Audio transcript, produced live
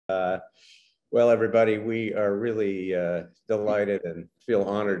Well, everybody, we are really delighted and feel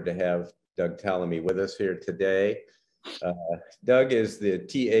honored to have Doug Tallamy with us here today. Doug is the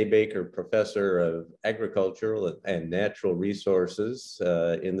T.A. Baker Professor of Agricultural and Natural Resources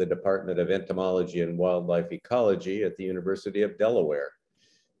in the Department of Entomology and Wildlife Ecology at the University of Delaware.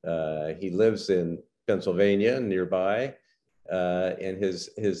 He lives in Pennsylvania nearby, and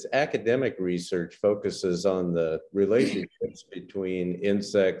his academic research focuses on the relationships between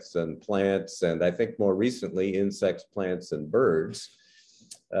insects and plants, and I think more recently, insects, plants, and birds.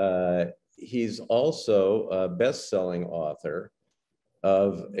 He's also a best-selling author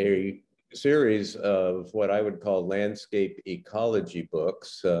of a series of what I would call landscape ecology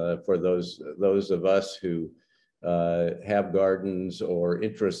books for those of us who have gardens or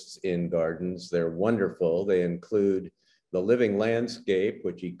interests in gardens. They're wonderful. They include The Living Landscape,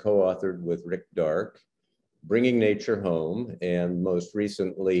 which he co-authored with Rick Dark, Bringing Nature Home, and most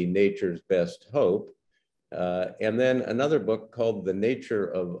recently, Nature's Best Hope. And then another book called The Nature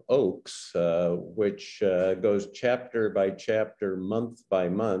of Oaks, which goes chapter by chapter, month by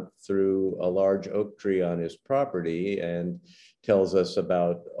month through a large oak tree on his property and tells us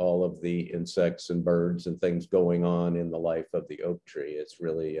about all of the insects and birds and things going on in the life of the oak tree. It's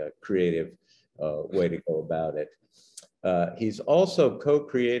really a creative way to go about it. He's also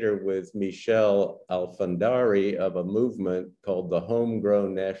co-creator with Michel Alfandari of a movement called the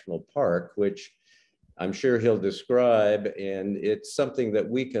Homegrown National Park, which I'm sure he'll describe, and it's something that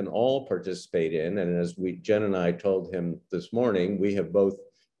we can all participate in. And as Jen and I told him this morning, we have both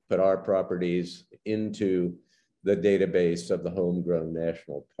put our properties into the database of the Homegrown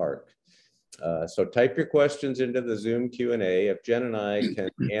National Park. So type your questions into the Zoom Q&A. If Jen and I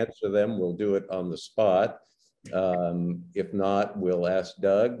can answer them, we'll do it on the spot. If not, we'll ask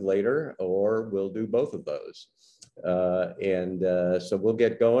Doug later, or we'll do both of those. So we'll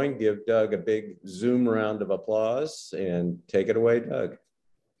get going. Give Doug a big Zoom round of applause and take it away, Doug.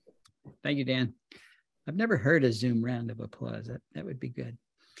 Thank you, Dan. I've never heard a Zoom round of applause. That would be good.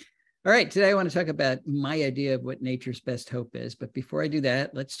 All right, today I want to talk about my idea of what nature's best hope is. But before I do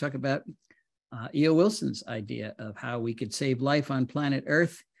that, let's talk about E.O. Wilson's idea of how we could save life on planet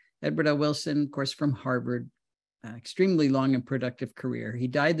Earth. Edward L. Wilson, of course, from Harvard, extremely long and productive career. He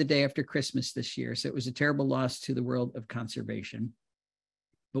died the day after Christmas this year, so it was a terrible loss to the world of conservation.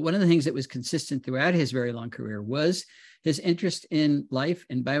 But one of the things that was consistent throughout his very long career was his interest in life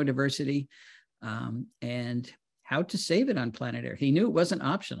and biodiversity and how to save it on planet Earth. He knew it wasn't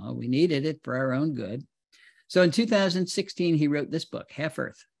optional. We needed it for our own good. So in 2016, he wrote this book, Half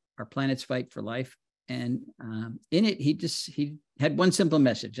Earth, Our Planet's Fight for Life. And in it, he had one simple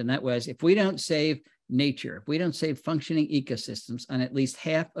message, and that was, if we don't save nature, if we don't save functioning ecosystems on at least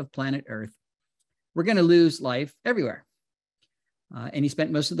half of planet Earth, we're going to lose life everywhere. And he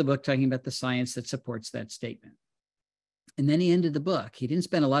spent most of the book talking about the science that supports that statement. And then he ended the book. He didn't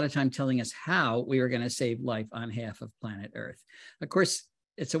spend a lot of time telling us how we were going to save life on half of planet Earth. Of course,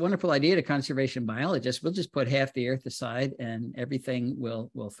 it's a wonderful idea to conservation biologists. We'll just put half the Earth aside and everything will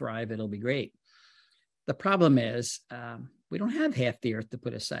thrive. It'll be great. The problem is we don't have half the Earth to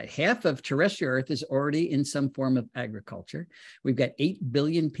put aside. Half of terrestrial Earth is already in some form of agriculture. We've got 8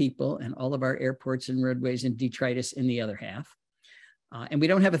 billion people and all of our airports and roadways and detritus in the other half. And we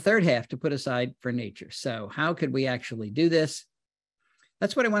don't have a third half to put aside for nature. So how could we actually do this?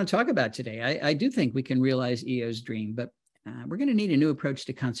 That's what I want to talk about today. I do think we can realize E.O.'s dream, but we're going to need a new approach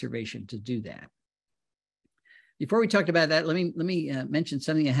to conservation to do that. Before we talked about that, let me mention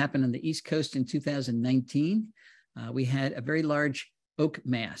something that happened on the East Coast in 2019. We had a very large oak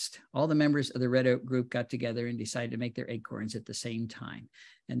mast. All the members of the Red Oak Group got together and decided to make their acorns at the same time.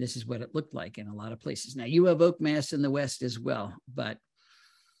 And this is what it looked like in a lot of places. Now, you have oak masts in the West as well, but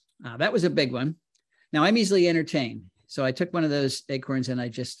that was a big one. Now, I'm easily entertained. So I took one of those acorns and I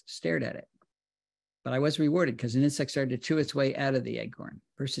just stared at it. But I was rewarded because an insect started to chew its way out of the acorn.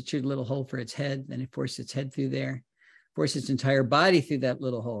 First, it chewed a little hole for its head. Then it forced its head through there, forced its entire body through that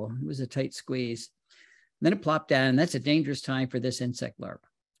little hole. It was a tight squeeze. And then it plopped down. And that's a dangerous time for this insect larva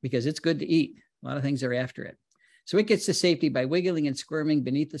because it's good to eat. A lot of things are after it. So it gets to safety by wiggling and squirming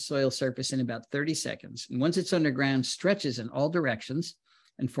beneath the soil surface in about 30 seconds. And once it's underground, stretches in all directions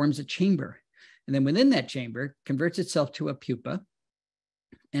and forms a chamber. And then within that chamber, converts itself to a pupa.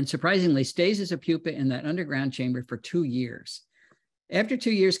 And surprisingly, stays as a pupa in that underground chamber for 2 years. After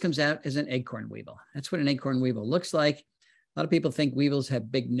 2 years, comes out as an acorn weevil. That's what an acorn weevil looks like. A lot of people think weevils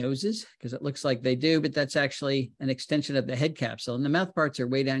have big noses because it looks like they do, but that's actually an extension of the head capsule. And the mouth parts are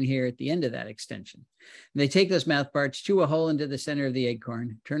way down here at the end of that extension. And they take those mouth parts, chew a hole into the center of the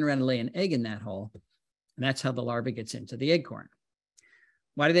acorn, turn around and lay an egg in that hole. And that's how the larva gets into the acorn.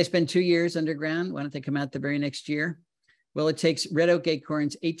 Why do they spend 2 years underground? Why don't they come out the very next year? Well, it takes red oak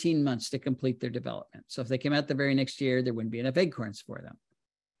acorns 18 months to complete their development. So if they came out the very next year, there wouldn't be enough acorns for them.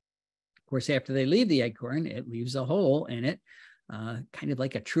 Of course, after they leave the acorn, it leaves a hole in it, kind of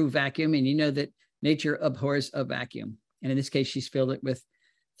like a true vacuum. And you know that nature abhors a vacuum. And in this case, she's filled it with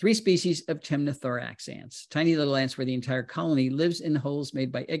 3 species of temnothorax ants, tiny little ants where the entire colony lives in holes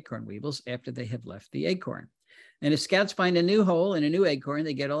made by acorn weevils after they have left the acorn. And if scouts find a new hole in a new acorn,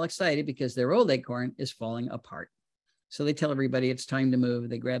 they get all excited because their old acorn is falling apart. So they tell everybody it's time to move.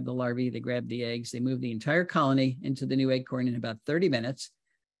 They grab the larvae, they grab the eggs, they move the entire colony into the new acorn in about 30 minutes,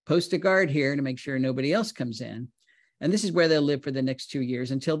 post a guard here to make sure nobody else comes in. And this is where they'll live for the next 2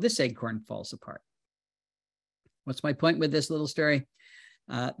 years until this acorn falls apart. What's my point with this little story?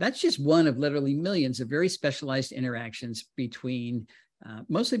 That's just one of literally millions of very specialized interactions between,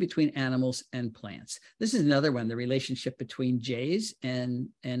 mostly between animals and plants. This is another one, the relationship between jays and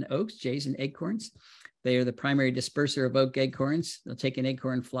oaks, jays and acorns. They are the primary disperser of oak acorns. They'll take an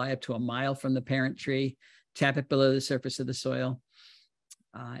acorn, fly up to a mile from the parent tree, tap it below the surface of the soil,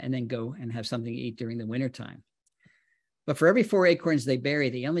 and then go and have something to eat during the wintertime. But for every 4 acorns they bury,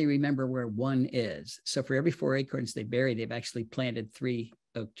 they only remember where one is. So for every 4 acorns they bury, they've actually planted 3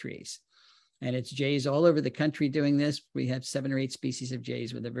 oak trees. And it's jays all over the country doing this. We have 7 or 8 species of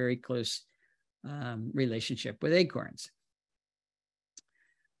jays with a very close relationship with acorns.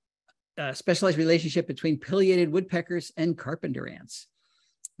 Specialized relationship between pileated woodpeckers and carpenter ants.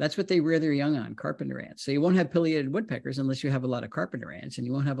 That's what they rear their young on, carpenter ants. So you won't have pileated woodpeckers unless you have a lot of carpenter ants, and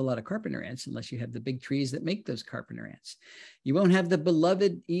you won't have a lot of carpenter ants unless you have the big trees that make those carpenter ants. You won't have the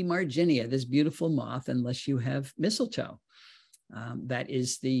beloved E. marginia, this beautiful moth, unless you have mistletoe. That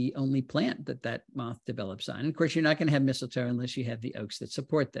is the only plant that that moth develops on. And of course, you're not going to have mistletoe unless you have the oaks that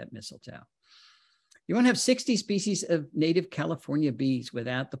support that mistletoe. You won't have 60 species of native California bees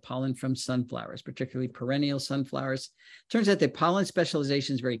without the pollen from sunflowers, particularly perennial sunflowers. Turns out that pollen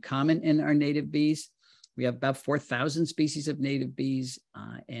specialization is very common in our native bees. We have about 4,000 species of native bees,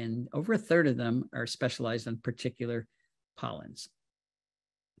 and over 1/3 of them are specialized on particular pollens.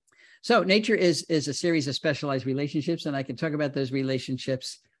 So nature is a series of specialized relationships, and I can talk about those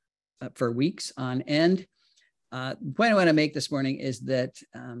relationships for weeks on end. The point I want to make this morning is that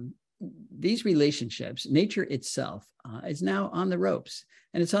these relationships, nature itself, is now on the ropes.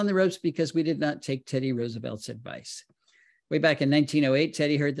 And it's on the ropes because we did not take Teddy Roosevelt's advice. Way back in 1908,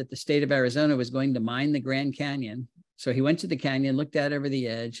 Teddy heard that the state of Arizona was going to mine the Grand Canyon. So he went to the canyon, looked out over the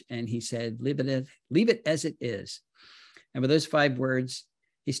edge, and he said, leave it as it is. And with those 5 words,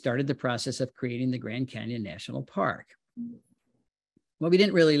 he started the process of creating the Grand Canyon National Park. Well, we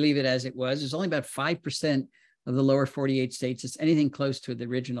didn't really leave it as it was. There's only about 5% of the lower 48 states that's anything close to the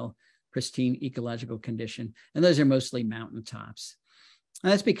original pristine ecological condition. And those are mostly mountaintops. And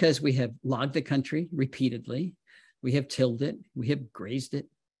that's because we have logged the country repeatedly. We have tilled it. We have grazed it,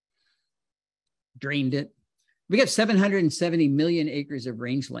 drained it. We have 770 million acres of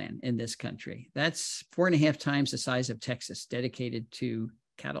rangeland in this country. That's 4.5 times the size of Texas, dedicated to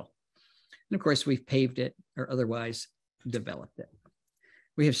cattle. And of course, we've paved it or otherwise developed it.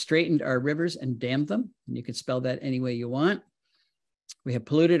 We have straightened our rivers and dammed them, and you can spell that any way you want. We have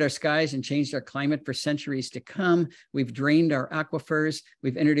polluted our skies and changed our climate for centuries to come. We've drained our aquifers.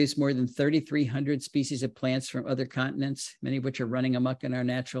 We've introduced more than 3,300 species of plants from other continents, many of which are running amok in our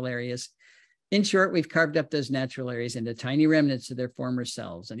natural areas. In short, we've carved up those natural areas into tiny remnants of their former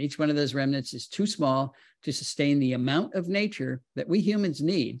selves. And each one of those remnants is too small to sustain the amount of nature that we humans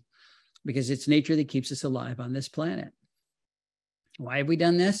need, because it's nature that keeps us alive on this planet. Why have we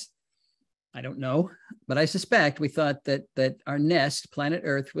done this? I don't know, but I suspect we thought that our nest, planet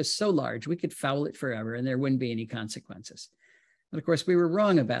Earth, was so large we could foul it forever and there wouldn't be any consequences. But of course, we were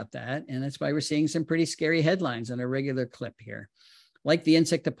wrong about that. And that's why we're seeing some pretty scary headlines on a regular clip here. Like the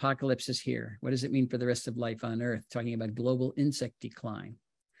insect apocalypse is here. What does it mean for the rest of life on Earth? Talking about global insect decline.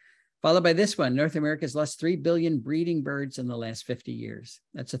 Followed by this one, North America's lost 3 billion breeding birds in the last 50 years.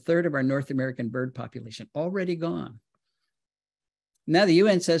 That's 1/3 of our North American bird population already gone. Now the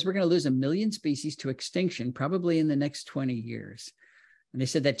UN says we're going to lose 1 million species to extinction, probably in the next 20 years. And they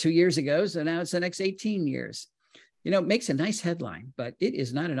said that 2 years ago, so now it's the next 18 years. You know, it makes a nice headline, but it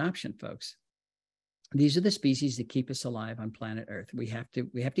is not an option, folks. These are the species that keep us alive on planet Earth. We have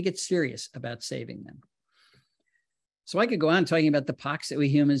to get serious about saving them. So I could go on talking about the pox that we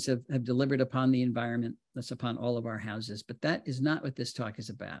humans have delivered upon the environment, that's upon all of our houses, but that is not what this talk is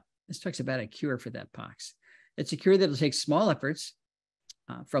about. This talk's about a cure for that pox. It's a cure that will take small efforts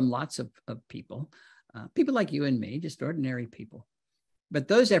from lots of people, people like you and me, just ordinary people. But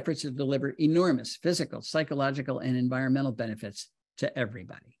those efforts will deliver enormous physical, psychological, and environmental benefits to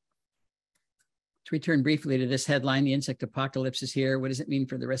everybody. To return briefly to this headline, the insect apocalypse is here. What does it mean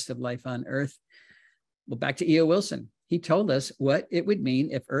for the rest of life on Earth? Well, back to E.O. Wilson. He told us what it would mean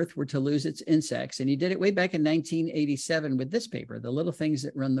if Earth were to lose its insects. And he did it way back in 1987 with this paper, The Little Things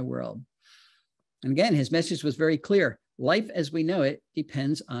That Run the World. And again, his message was very clear. Life as we know it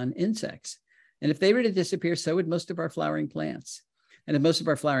depends on insects. And if they were to disappear, so would most of our flowering plants. And if most of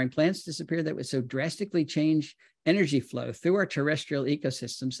our flowering plants disappear, that would so drastically change energy flow through our terrestrial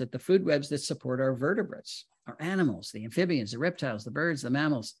ecosystems that the food webs that support our vertebrates, our animals, the amphibians, the reptiles, the birds, the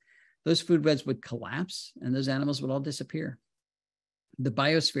mammals, those food webs would collapse and those animals would all disappear. The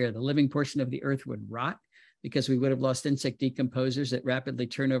biosphere, the living portion of the earth, would rot because we would have lost insect decomposers that rapidly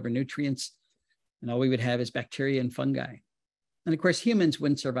turn over nutrients, and all we would have is bacteria and fungi. And of course, humans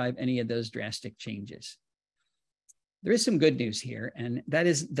wouldn't survive any of those drastic changes. There is some good news here, and that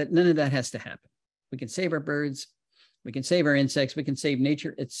is that none of that has to happen. We can save our birds, we can save our insects, we can save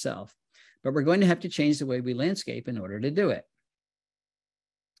nature itself, but we're going to have to change the way we landscape in order to do it.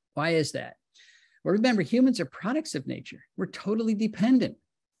 Why is that? Well, remember, humans are products of nature. We're totally dependent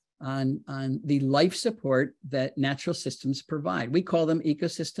on the life support that natural systems provide. We call them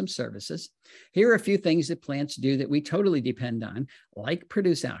ecosystem services. Here are a few things that plants do that we totally depend on, like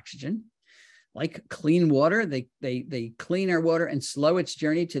produce oxygen, like clean water. They clean our water and slow its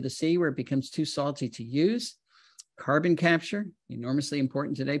journey to the sea where it becomes too salty to use. Carbon capture, enormously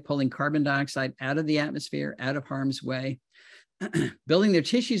important today, pulling carbon dioxide out of the atmosphere, out of harm's way, building their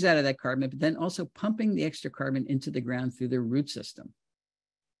tissues out of that carbon, but then also pumping the extra carbon into the ground through their root system.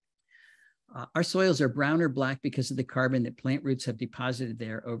 Our soils are brown or black because of the carbon that plant roots have deposited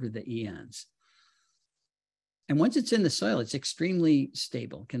there over the eons. And once it's in the soil, it's extremely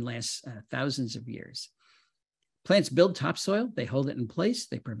stable, can last thousands of years. Plants build topsoil, they hold it in place,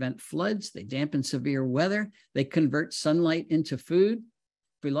 they prevent floods, they dampen severe weather, they convert sunlight into food.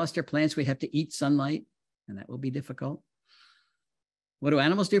 If we lost our plants, we'd have to eat sunlight, and that will be difficult. What do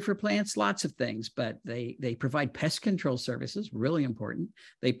animals do for plants? Lots of things, but they provide pest control services, really important.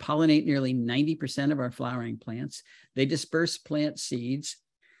 They pollinate nearly 90% of our flowering plants. They disperse plant seeds.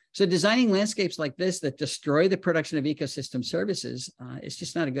 So designing landscapes like this that destroy the production of ecosystem services is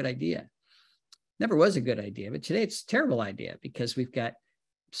just not a good idea. Never was a good idea, but today it's a terrible idea because we've got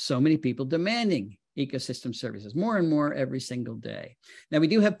so many people demanding ecosystem services, more and more every single day. Now, we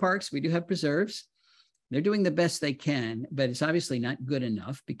do have parks, we do have preserves. They're doing the best they can, but it's obviously not good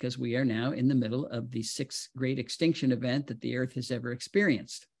enough because we are now in the middle of the 6th great extinction event that the Earth has ever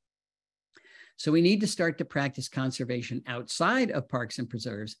experienced. So we need to start to practice conservation outside of parks and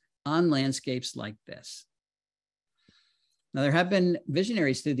preserves on landscapes like this. Now, there have been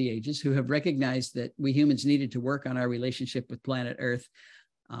visionaries through the ages who have recognized that we humans needed to work on our relationship with planet Earth.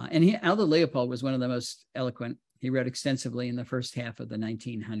 Aldo Leopold was one of the most eloquent. He wrote extensively in the first half of the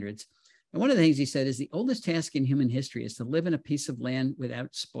 1900s. And one of the things he said is the oldest task in human history is to live in a piece of land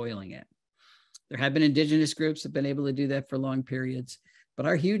without spoiling it. There have been indigenous groups that have been able to do that for long periods, but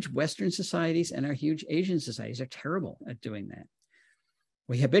our huge Western societies and our huge Asian societies are terrible at doing that.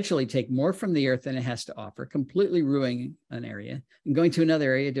 We habitually take more from the earth than it has to offer, completely ruining an area and going to another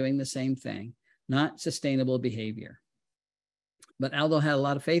area doing the same thing, not sustainable behavior. But Aldo had a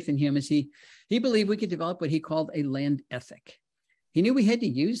lot of faith in humans. He believed we could develop what he called a land ethic. He knew we had to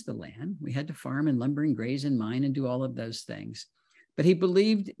use the land. We had to farm and lumber and graze and mine and do all of those things. But he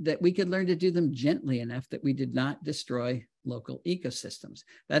believed that we could learn to do them gently enough that we did not destroy local ecosystems.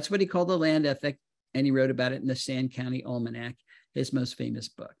 That's what he called the land ethic, and he wrote about it in the Sand County Almanac, his most famous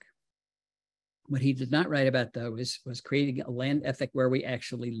book. What he did not write about, though, was creating a land ethic where we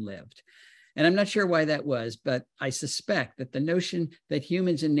actually lived. And I'm not sure why that was, but I suspect that the notion that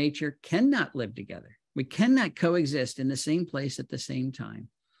humans and nature cannot live together, we cannot coexist in the same place at the same time.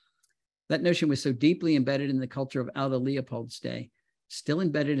 That notion was so deeply embedded in the culture of Aldo Leopold's day, still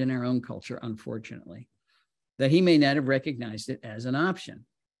embedded in our own culture, unfortunately, that he may not have recognized it as an option.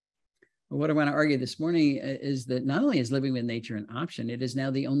 But what I want to argue this morning is that not only is living with nature an option, it is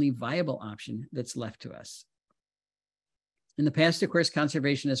now the only viable option that's left to us. In the past, of course,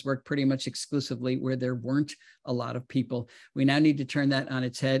 conservation has worked pretty much exclusively where there weren't a lot of people. We now need to turn that on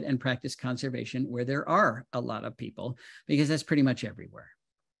its head and practice conservation where there are a lot of people, because that's pretty much everywhere.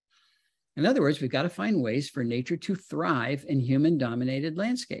 In other words, we've got to find ways for nature to thrive in human-dominated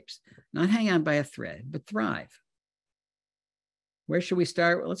landscapes, not hang on by a thread, but thrive. Where should we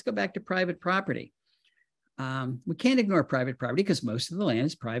start? Well, let's go back to private property. We can't ignore private property because most of the land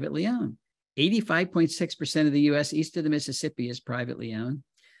is privately owned. 85.6% of the US east of the Mississippi is privately owned.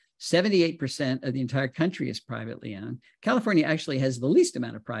 78% of the entire country is privately owned. California actually has the least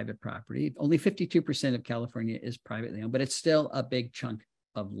amount of private property. Only 52% of California is privately owned, but it's still a big chunk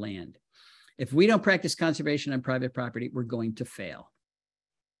of land. If we don't practice conservation on private property, we're going to fail.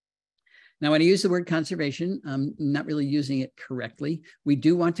 Now, when I use the word conservation, I'm not really using it correctly. We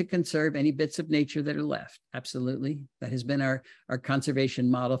do want to conserve any bits of nature that are left. Absolutely. That has been our conservation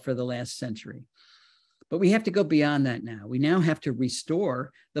model for the last century. But we have to go beyond that now. We now have to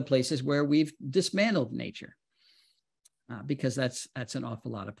restore the places where we've dismantled nature, because that's an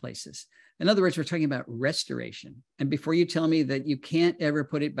awful lot of places. In other words, we're talking about restoration. And before you tell me that you can't ever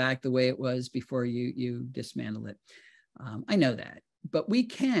put it back the way it was before you dismantle it, I know that. But we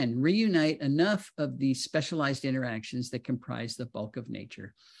can reunite enough of these specialized interactions that comprise the bulk of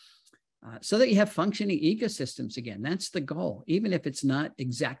nature so that you have functioning ecosystems again. That's the goal, even if it's not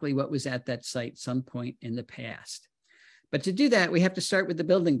exactly what was at that site some point in the past. But to do that, we have to start with the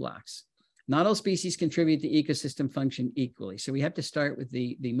building blocks. Not all species contribute to ecosystem function equally. So we have to start with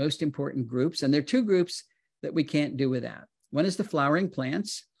the most important groups. And there are two groups that we can't do without. One is the flowering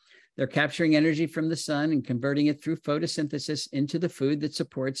plants. They're capturing energy from the sun and converting it through photosynthesis into the food that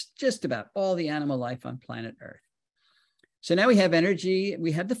supports just about all the animal life on planet Earth. So now we have energy,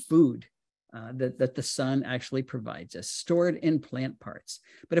 we have the food that the sun actually provides us, stored in plant parts.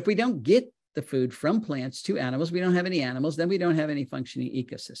 But if we don't get the food from plants to animals, we don't have any animals, then we don't have any functioning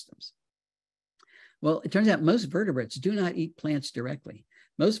ecosystems. Well, it turns out most vertebrates do not eat plants directly.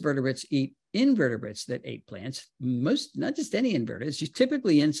 Most vertebrates eat invertebrates that ate plants, not just any invertebrates, just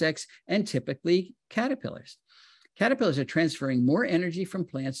typically insects and typically caterpillars. Caterpillars are transferring more energy from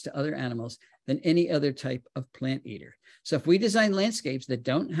plants to other animals than any other type of plant eater. So if we design landscapes that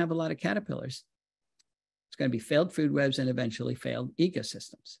don't have a lot of caterpillars, it's going to be failed food webs and eventually failed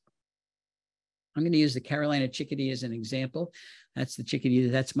ecosystems. I'm going to use the Carolina chickadee as an example. That's the chickadee,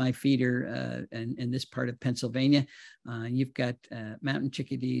 that's my feeder in this part of Pennsylvania. You've got mountain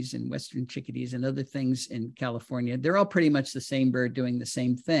chickadees and western chickadees and other things in California. They're all pretty much the same bird doing the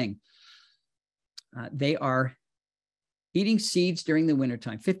same thing. They are eating seeds during the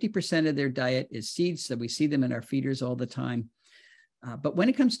wintertime. 50% of their diet is seeds, so we see them in our feeders all the time. But when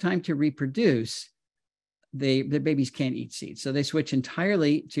it comes time to reproduce, the babies can't eat seeds. So they switch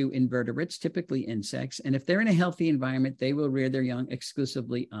entirely to invertebrates, typically insects. And if they're in a healthy environment, they will rear their young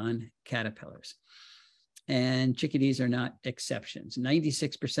exclusively on caterpillars. And chickadees are not exceptions.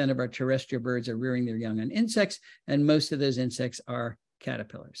 96% of our terrestrial birds are rearing their young on insects, and most of those insects are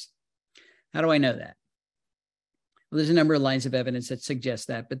caterpillars. How do I know that? Well, there's a number of lines of evidence that suggest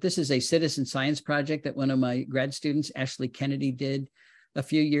that, but this is a citizen science project that one of my grad students, Ashley Kennedy, did a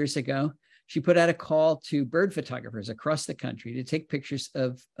few years ago. She put out a call to bird photographers across the country to take pictures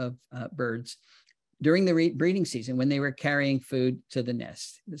of birds during the breeding season when they were carrying food to the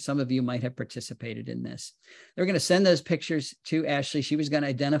nest. Some of you might have participated in this. They were going to send those pictures to Ashley. She was going to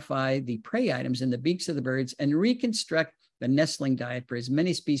identify the prey items in the beaks of the birds and reconstruct the nestling diet for as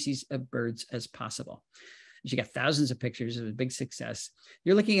many species of birds as possible. She got thousands of pictures. It was a big success.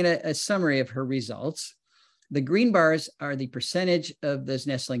 You're looking at a summary of her results. The green bars are the percentage of those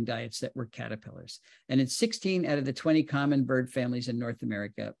nestling diets that were caterpillars. And in 16 out of the 20 common bird families in North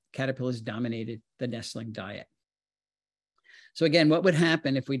America, caterpillars dominated the nestling diet. So again, what would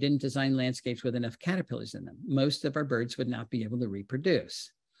happen if we didn't design landscapes with enough caterpillars in them? Most of our birds would not be able to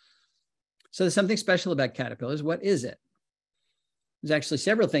reproduce. So there's something special about caterpillars. What is it? There's actually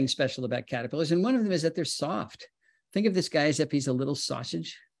several things special about caterpillars, and one of them is that they're soft. Think of this guy as if he's a little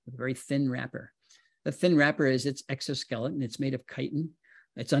sausage with a very thin wrapper. The thin wrapper is its exoskeleton. It's made of chitin.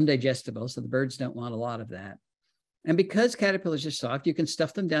 It's undigestible, so the birds don't want a lot of that. And because caterpillars are soft, you can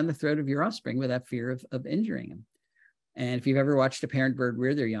stuff them down the throat of your offspring without fear of injuring them. And if you've ever watched a parent bird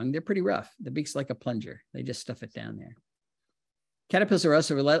rear their young, they're pretty rough. The beak's like a plunger. They just stuff it down there. Caterpillars are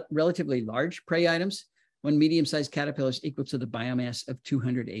also relatively large prey items. One medium-sized caterpillar is equal to the biomass of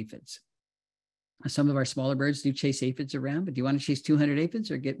 200 aphids. Some of our smaller birds do chase aphids around, but do you want to chase 200 aphids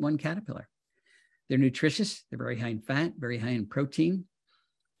or get one caterpillar? They're nutritious. They're very high in fat, very high in protein,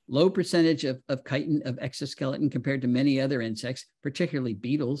 low percentage of chitin of exoskeleton compared to many other insects, particularly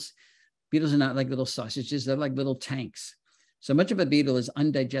beetles. Beetles are not like little sausages. They're like little tanks. So much of a beetle is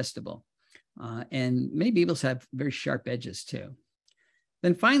undigestible. And many beetles have very sharp edges too.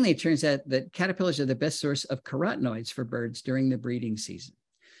 Then finally, it turns out that caterpillars are the best source of carotenoids for birds during the breeding season.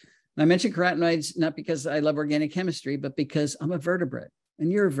 And I mention carotenoids not because I love organic chemistry, but because I'm a vertebrate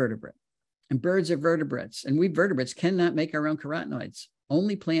and you're a vertebrate. And birds are vertebrates, and we vertebrates cannot make our own carotenoids.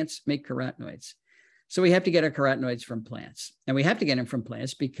 Only plants make carotenoids. So we have to get our carotenoids from plants. And we have to get them from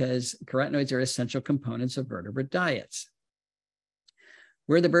plants because carotenoids are essential components of vertebrate diets.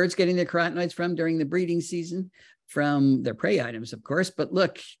 Where are the birds getting their carotenoids from during the breeding season? From their prey items, of course, but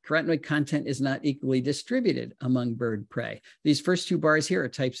look, carotenoid content is not equally distributed among bird prey. These first two bars here are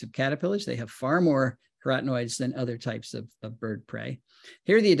types of caterpillars. They have far more carotenoids than other types of bird prey.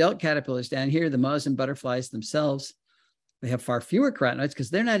 Here are the adult caterpillars. Down here, the moths and butterflies themselves. They have far fewer carotenoids because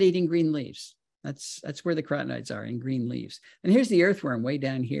they're not eating green leaves. That's where the carotenoids are, in green leaves. And here's the earthworm way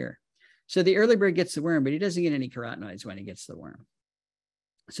down here. So the early bird gets the worm, but he doesn't get any carotenoids when he gets the worm.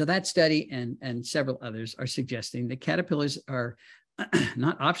 So that study and several others are suggesting that caterpillars are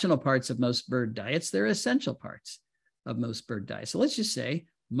not optional parts of most bird diets. They're essential parts of most bird diets. So let's just say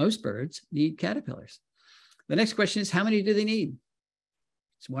most birds need caterpillars. The next question is, how many do they need?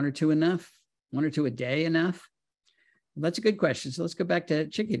 Is one or two enough? One or two a day enough? Well, that's a good question. So let's go back to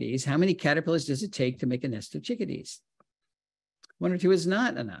chickadees. How many caterpillars does it take to make a nest of chickadees? One or two is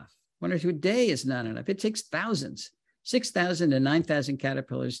not enough. One or two a day is not enough. It takes thousands. 6,000 to 9,000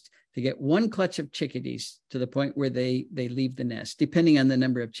 caterpillars to get one clutch of chickadees to the point where they leave the nest, depending on the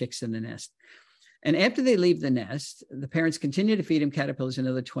number of chicks in the nest. And after they leave the nest, the parents continue to feed them caterpillars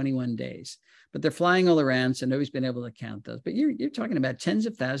another 21 days. But they're flying all around, so nobody's been able to count those. But you're talking about tens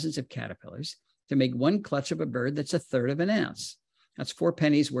of thousands of caterpillars to make one clutch of a bird that's 1/3 of an ounce. That's 4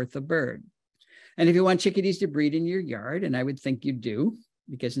 pennies worth of bird. And if you want chickadees to breed in your yard, and I would think you do,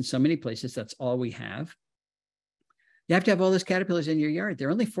 because in so many places that's all we have, you have to have all those caterpillars in your yard.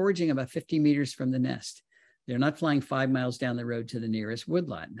 They're only foraging about 50 meters from the nest. They're not flying 5 miles down the road to the nearest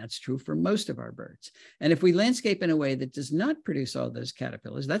woodlot. And that's true for most of our birds. And if we landscape in a way that does not produce all those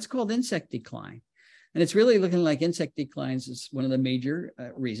caterpillars, that's called insect decline. And it's really looking like insect declines is one of the major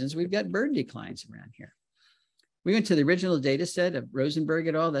reasons we've got bird declines around here. We went to the original data set of Rosenberg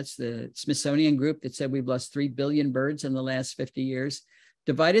et al. That's the Smithsonian group that said we've lost 3 billion birds in the last 50 years,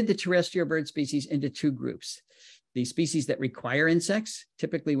 divided the terrestrial bird species into 2 groups. The species that require insects,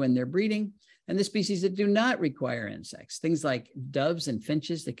 typically when they're breeding, and the species that do not require insects. Things like doves and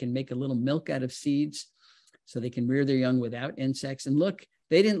finches that can make a little milk out of seeds so they can rear their young without insects. And look,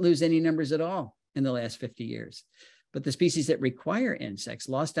 they didn't lose any numbers at all in the last 50 years. But the species that require insects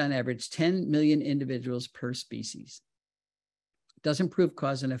lost on average 10 million individuals per species. It doesn't prove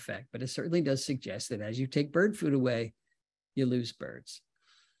cause and effect, but it certainly does suggest that as you take bird food away, you lose birds.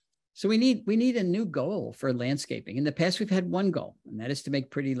 So we need a new goal for landscaping. In the past, we've had one goal, and that is to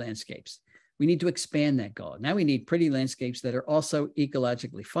make pretty landscapes. We need to expand that goal. Now we need pretty landscapes that are also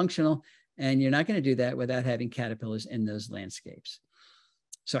ecologically functional, and you're not going to do that without having caterpillars in those landscapes.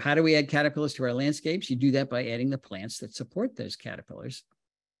 So how do we add caterpillars to our landscapes? You do that by adding the plants that support those caterpillars.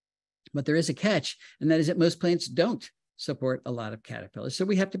 But there is a catch, and that is that most plants don't support a lot of caterpillars. So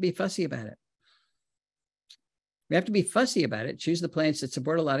we have to be fussy about it. We have to be fussy about it, choose the plants that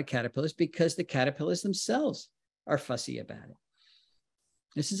support a lot of caterpillars because the caterpillars themselves are fussy about it.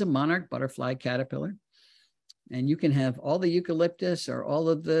 This is a monarch butterfly caterpillar. And you can have all the eucalyptus or all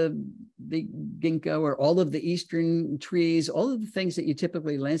of the ginkgo or all of the eastern trees, all of the things that you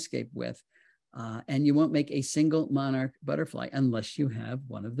typically landscape with. And you won't make a single monarch butterfly unless you have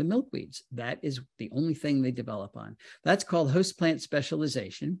one of the milkweeds. That is the only thing they develop on. That's called host plant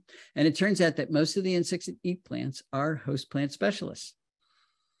specialization. And it turns out that most of the insects that eat plants are host plant specialists.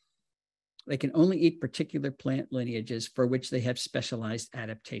 They can only eat particular plant lineages for which they have specialized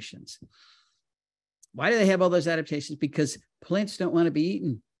adaptations. Why do they have all those adaptations? Because plants don't want to be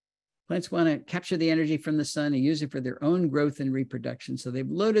eaten. Plants want to capture the energy from the sun and use it for their own growth and reproduction. So they've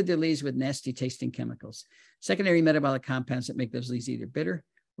loaded their leaves with nasty tasting chemicals, secondary metabolic compounds that make those leaves either bitter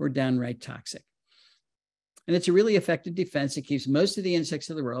or downright toxic. And it's a really effective defense. It keeps most of the insects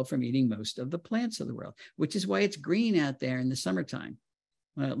of the world from eating most of the plants of the world, which is why it's green out there in the summertime.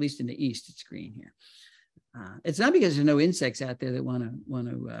 Well, at least in the East, it's green here. It's not because there's no insects out there that want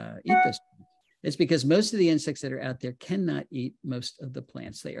to eat those. It's because most of the insects that are out there cannot eat most of the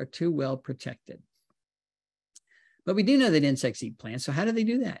plants. They are too well protected. But we do know that insects eat plants. So how do they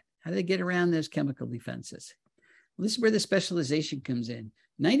do that? How do they get around those chemical defenses? Well, this is where the specialization comes in.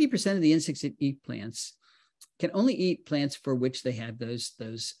 90% of the insects that eat plants can only eat plants for which they have those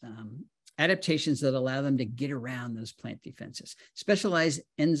adaptations that allow them to get around those plant defenses. Specialized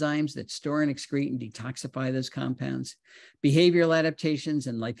enzymes that store and excrete and detoxify those compounds, behavioral adaptations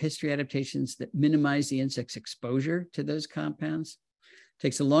and life history adaptations that minimize the insect's exposure to those compounds. It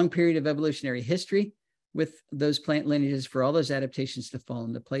takes a long period of evolutionary history with those plant lineages for all those adaptations to fall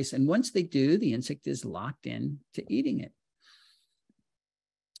into place. And once they do, the insect is locked in to eating it.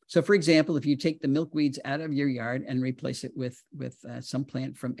 So for example, if you take the milkweeds out of your yard and replace it with some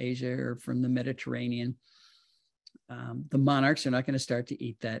plant from Asia or from the Mediterranean, the monarchs are not going to start to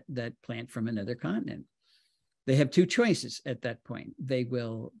eat that plant from another continent. They have two choices at that point. They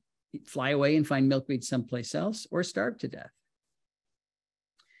will fly away and find milkweed someplace else or starve to death.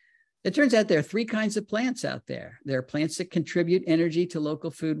 It turns out there are three kinds of plants out there. There are plants that contribute energy to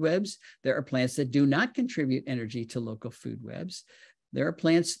local food webs. There are plants that do not contribute energy to local food webs. There are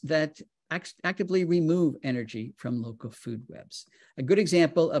plants that actively remove energy from local food webs. A good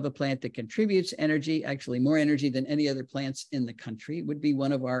example of a plant that contributes energy, actually more energy than any other plants in the country, would be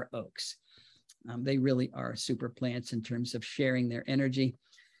one of our oaks. They really are super plants in terms of sharing their energy.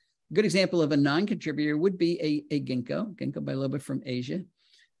 A good example of a non-contributor would be a ginkgo biloba from Asia.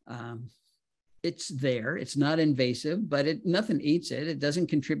 It's there, it's not invasive, but nothing eats it. It doesn't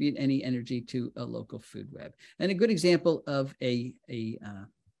contribute any energy to a local food web. And a good example of a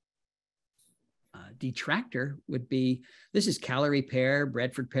detractor would be, this is Callery pear,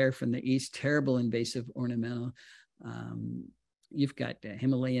 Bradford pear from the east, terrible invasive ornamental. You've got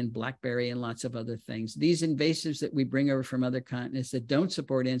Himalayan blackberry and lots of other things. These invasives that we bring over from other continents that don't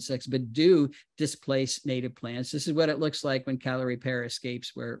support insects, but do displace native plants. This is what it looks like when Callery pear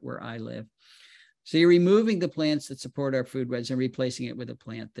escapes where I live. So you're removing the plants that support our food webs and replacing it with a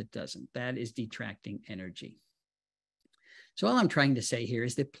plant that doesn't. That is detracting energy. So all I'm trying to say here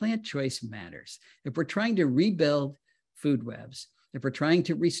is that plant choice matters. If we're trying to rebuild food webs, if we're trying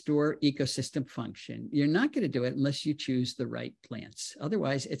to restore ecosystem function, you're not going to do it unless you choose the right plants.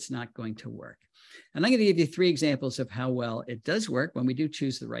 Otherwise, it's not going to work. And I'm going to give you three examples of how well it does work when we do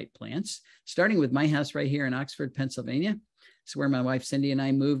choose the right plants, starting with my house right here in Oxford, Pennsylvania. It's where my wife Cindy and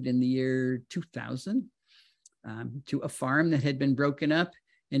I moved in the year 2000 to a farm that had been broken up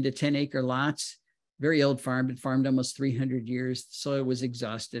into 10-acre lots. Very old farm, been farmed almost 300 years. The soil was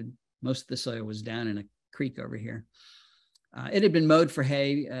exhausted. Most of the soil was down in a creek over here. It had been mowed for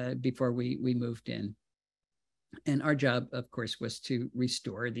hay before we moved in. And our job, of course, was to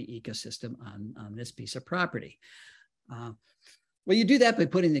restore the ecosystem on this piece of property. Well, you do that by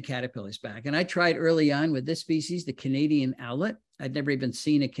putting the caterpillars back. And I tried early on with this species, the Canadian owlet. I'd never even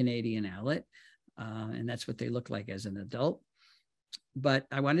seen a Canadian owlet. And that's what they look like as an adult. But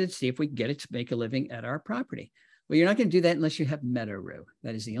I wanted to see if we could get it to make a living at our property. Well, you're not going to do that unless you have meadow rue.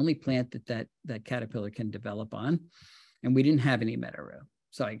 That is the only plant that caterpillar can develop on. And we didn't have any meadow rue.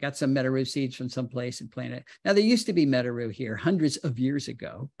 So I got some meadow rue seeds from someplace and planted it. Now, there used to be meadow rue here hundreds of years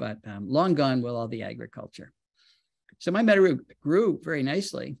ago, but long gone with all the agriculture. So my meadow rue grew very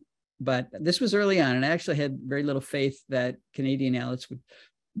nicely, but this was early on, and I actually had very little faith that Canadian owlets would,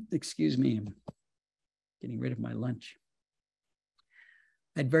 excuse me, I'm getting rid of my lunch.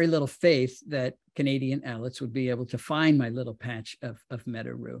 I had very little faith that Canadian owlets would be able to find my little patch of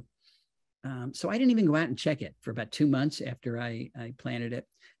meadow rue. So I didn't even go out and check it for about 2 months after I planted it.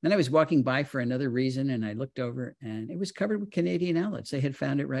 Then I was walking by for another reason, and I looked over, and it was covered with Canadian owlets. They had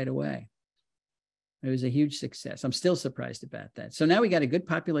found it right away. It was a huge success. I'm still surprised about that. So now we got a good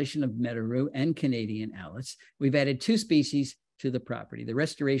population of meadow rue and Canadian owlets. We've added 2 species to the property. The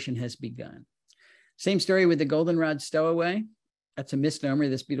restoration has begun. Same story with the goldenrod stowaway. That's a misnomer.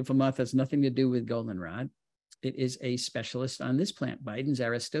 This beautiful moth has nothing to do with goldenrod. It is a specialist on this plant, Bidens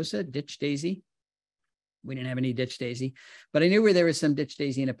aristosa, ditch daisy. We didn't have any ditch daisy, but I knew where there was some ditch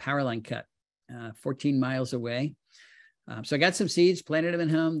daisy in a power line cut 14 miles away. So I got some seeds, planted them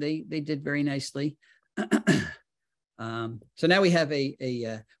at home. They did very nicely. So now we have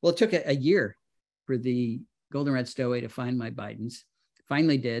well, it took a year for the goldenrod stowaway to find my Bidens.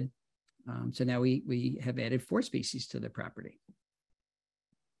 Finally did. So now we have added 4 species to the property.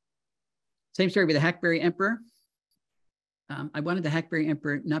 Same story with the hackberry emperor. I wanted the hackberry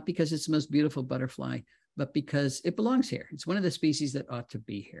emperor not because it's the most beautiful butterfly, but because it belongs here. It's one of the species that ought to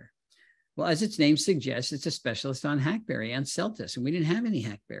be here. Well, as its name suggests, it's a specialist on hackberry and celtis, and we didn't have any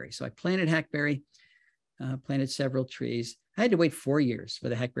hackberry. So I planted hackberry, planted several trees. I had to wait 4 years for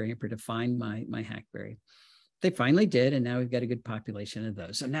the hackberry emperor to find my hackberry. They finally did, and now we've got a good population of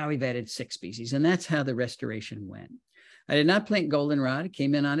those. So now we've added 6 species, and that's how the restoration went. I did not plant goldenrod. It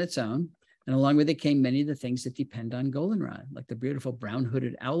came in on its own, and along with it came many of the things that depend on goldenrod, like the beautiful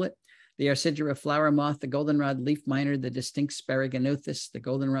brown-hooded owlet, the Arcidra flower moth, the goldenrod leaf miner, the distinct sparaginothus, the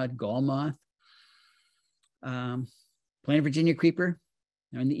goldenrod gall moth, planted Virginia creeper.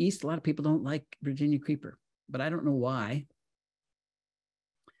 Now in the East, a lot of people don't like Virginia creeper, but I don't know why.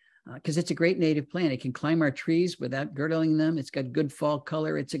 Because it's a great native plant. It can climb our trees without girdling them. It's got good fall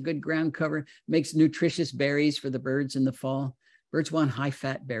color. It's a good ground cover, makes nutritious berries for the birds in the fall. Birds want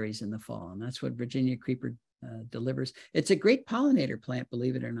high-fat berries in the fall, and that's what Virginia creeper delivers. It's a great pollinator plant,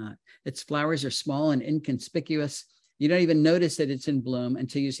 believe it or not. Its flowers are small and inconspicuous. You don't even notice that it's in bloom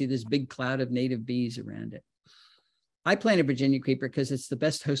until you see this big cloud of native bees around it. I planted Virginia creeper because it's the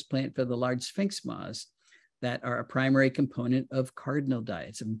best host plant for the large sphinx moths. that are a primary component of cardinal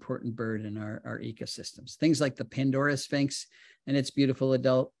diets, an important bird in our ecosystems. Things like the Pandora Sphinx and its beautiful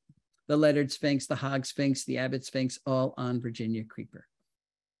adult, the lettered sphinx, the hog sphinx, the abbot sphinx, all on Virginia creeper.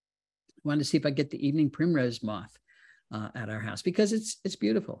 I wanted to see if I get the evening primrose moth at our house because it's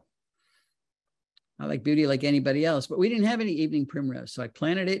beautiful. I like beauty like anybody else, but we didn't have any evening primrose. So I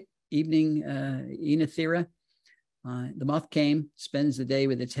planted it, evening Enethera. The moth came, spends the day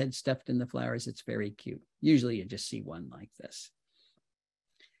with its head stuffed in the flowers. It's very cute. Usually you just see one like this.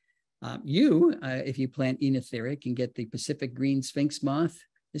 If you plant Enethera, can get the Pacific green sphinx moth.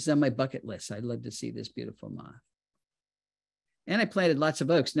 This is on my bucket list. I'd love to see this beautiful moth. And I planted lots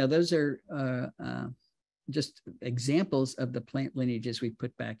of oaks. Now those are just examples of the plant lineages we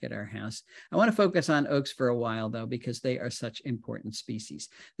put back at our house. I want to focus on oaks for a while, though, because they are such important species.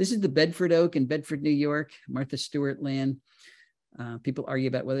 This is the Bedford oak in Bedford, New York, Martha Stewart land. People argue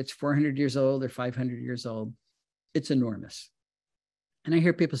about whether it's 400 years old or 500 years old. It's enormous. And I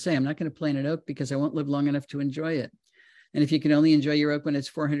hear people say, I'm not going to plant an oak because I won't live long enough to enjoy it. And if you can only enjoy your oak when it's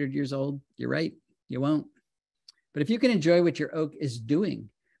 400 years old, you're right, you won't. But if you can enjoy what your oak is doing,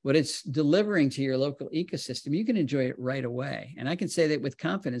 what it's delivering to your local ecosystem, you can enjoy it right away. And I can say that with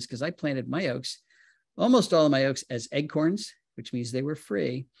confidence because I planted my oaks, almost all of my oaks, as acorns, which means they were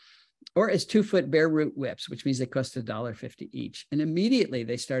free, or as 2-foot bare root whips, which means they cost $1.50 each. And immediately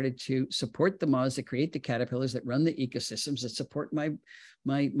they started to support the moths that create the caterpillars that run the ecosystems that support my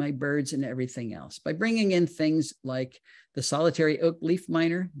birds and everything else. By bringing in things like the solitary oak leaf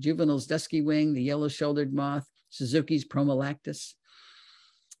miner, Juvenal's dusky wing, the yellow-shouldered moth, Suzuki's promolactus,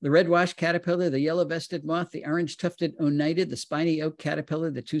 the red-washed caterpillar, the yellow-vested moth, the orange-tufted onidid, the spiny oak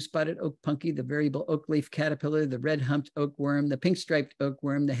caterpillar, the two-spotted oak punky, the variable oak leaf caterpillar, the red-humped oak worm, the pink-striped oak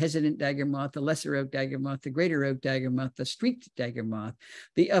worm, the hesitant dagger moth, the lesser oak dagger moth, the greater oak dagger moth, the streaked dagger moth,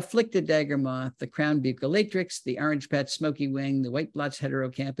 the afflicted dagger moth, the crowned bucolatrix, the orange-patched smoky wing, the white-blotched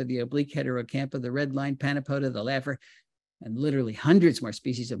heterocampa, the oblique heterocampa, the red-lined panapoda, the laugher, and literally hundreds more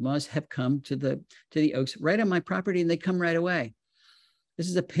species of moths have come to the oaks right on my property, and they come right away. This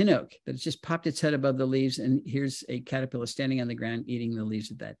is a pin oak that's just popped its head above the leaves, and here's a caterpillar standing on the ground eating the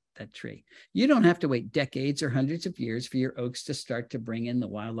leaves of that tree. You don't have to wait decades or hundreds of years for your oaks to start to bring in the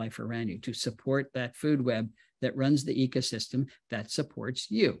wildlife around you, to support that food web that runs the ecosystem that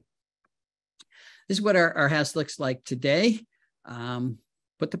supports you. This is what our house looks like today.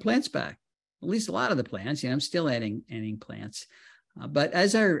 Put the plants back, at least a lot of the plants. I'm still adding plants. But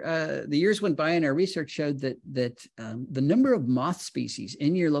as the years went by and our research showed that the number of moth species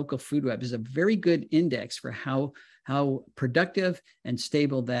in your local food web is a very good index for how productive and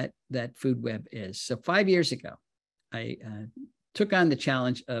stable that food web is. So 5 years ago, I took on the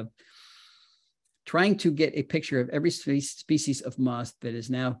challenge of trying to get a picture of every species of moth that is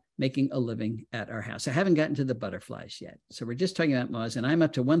now making a living at our house. I haven't gotten to the butterflies yet. So we're just talking about moths, and I'm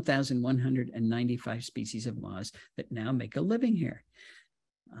up to 1,195 species of moths that now make a living here.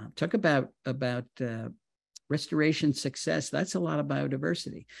 Talk about restoration success. That's a lot of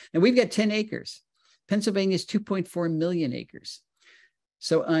biodiversity. And we've got 10 acres. Pennsylvania's 2.4 million acres.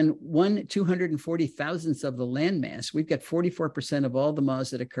 So on 1/240,000th of the landmass, we've got 44% of all the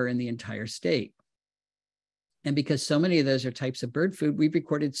moths that occur in the entire state. And because so many of those are types of bird food, we've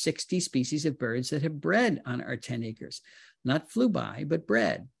recorded 60 species of birds that have bred on our 10 acres. Not flew by, but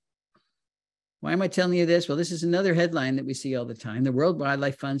bred. Why am I telling you this? Well, this is another headline that we see all the time. The World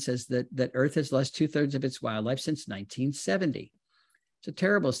Wildlife Fund says that Earth has lost 2/3 of its wildlife since 1970. It's a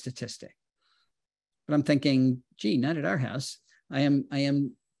terrible statistic. But I'm thinking, gee, not at our house. I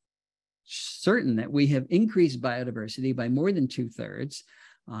am certain that we have increased biodiversity by more than 2/3.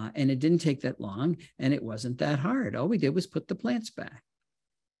 And it didn't take that long, and it wasn't that hard. All we did was put the plants back.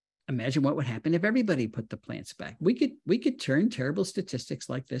 Imagine what would happen if everybody put the plants back. We could turn terrible statistics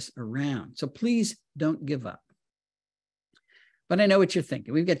like this around. So please don't give up. But I know what you're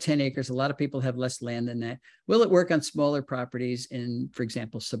thinking. We've got 10 acres. A lot of people have less land than that. Will it work on smaller properties in, for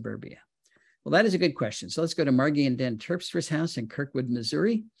example, suburbia? Well, that is a good question. So let's go to Margie and Dan Terpster's house in Kirkwood,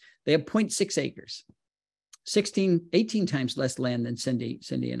 Missouri. They have 0.6 acres. 18 times less land than Cindy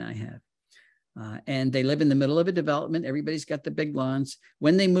and I have. And they live in the middle of a development. Everybody's got the big lawns.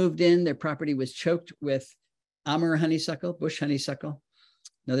 When they moved in, their property was choked with Amur honeysuckle, bush honeysuckle,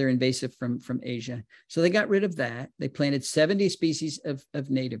 another invasive from Asia. So they got rid of that. They planted 70 species of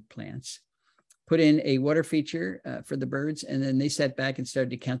native plants, put in a water feature for the birds, and then they sat back and started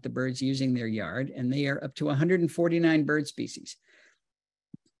to count the birds using their yard. And they are up to 149 bird species,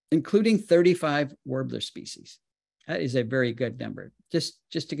 including 35 warbler species. That is a very good number. Just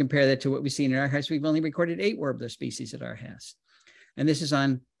to compare that to what we've seen in our house, we've only recorded 8 warbler species at our house. And this is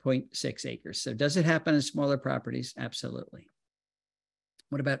on 0.6 acres. So does it happen on smaller properties? Absolutely.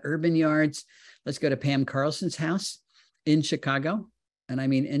 What about urban yards? Let's go to Pam Carlson's house in Chicago. And I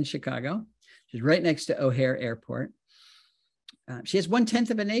mean in Chicago. She's right next to O'Hare Airport. She has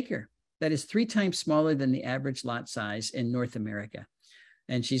 1/10 of an acre. That is 3 times smaller than the average lot size in North America.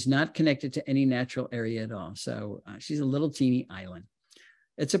 And she's not connected to any natural area at all. So she's a little teeny island.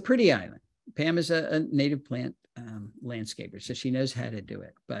 It's a pretty island. Pam is a native plant landscaper, so she knows how to do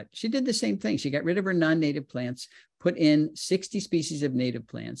it. But she did the same thing. She got rid of her non-native plants, put in 60 species of native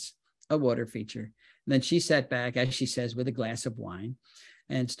plants, a water feature. And then she sat back, as she says, with a glass of wine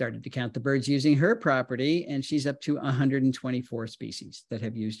and started to count the birds using her property. And she's up to 124 species that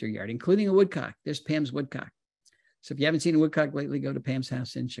have used her yard, including a woodcock. There's Pam's woodcock. So if you haven't seen a woodcock lately, go to Pam's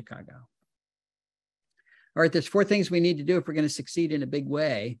house in Chicago. All right, there's 4 things we need to do if we're going to succeed in a big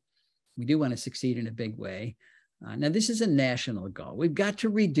way. We do want to succeed in a big way. Now, this is a national goal. We've got to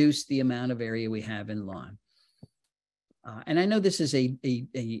reduce the amount of area we have in lawn. And I know this is a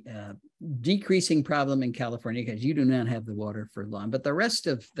decreasing problem in California because you do not have the water for lawn, but the rest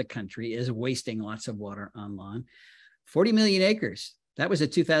of the country is wasting lots of water on lawn. 40 million acres. That was a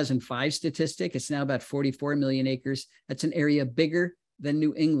 2005 statistic. It's now about 44 million acres. That's an area bigger than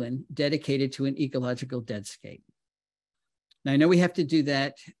New England dedicated to an ecological deadscape. Now, I know we have to do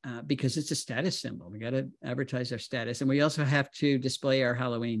that because it's a status symbol. We got to advertise our status. And we also have to display our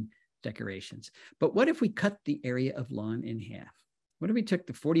Halloween decorations. But what if we cut the area of lawn in half? What if we took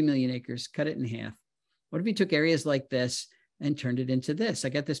the 40 million acres, cut it in half? What if we took areas like this and turned it into this? I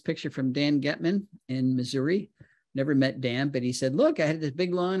got this picture from Dan Getman in Missouri. Never met Dan, but he said, look, I had this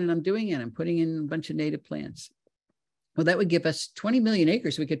big lawn and I'm doing it. I'm putting in a bunch of native plants. Well, that would give us 20 million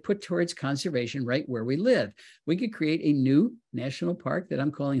acres we could put towards conservation right where we live. We could create a new national park that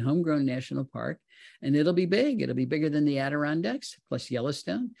I'm calling Homegrown National Park, and it'll be big. It'll be bigger than the Adirondacks, plus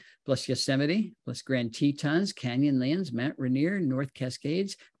Yellowstone, plus Yosemite, plus Grand Tetons, Canyonlands, Mount Rainier, North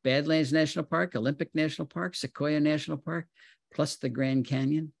Cascades, Badlands National Park, Olympic National Park, Sequoia National Park, plus the Grand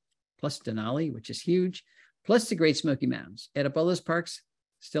Canyon, plus Denali, which is huge, plus the Great Smoky Mountains. Add up all those parks,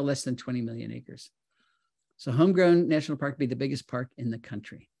 still less than 20 million acres. So Homegrown National Park would be the biggest park in the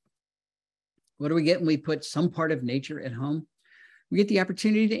country. What do we get when we put some part of nature at home? We get the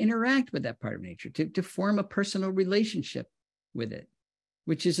opportunity to interact with that part of nature, to form a personal relationship with it,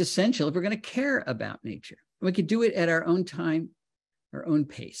 which is essential if we're going to care about nature. We could do it at our own time, our own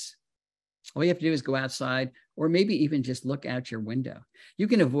pace. All you have to do is go outside or maybe even just look out your window. You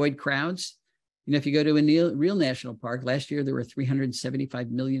can avoid crowds. You know, if you go to a real national park, last year there were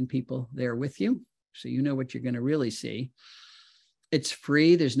 375 million people there with you. So you know what you're going to really see. It's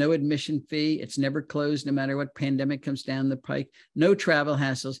free. There's no admission fee. It's never closed, no matter what pandemic comes down the pike. No travel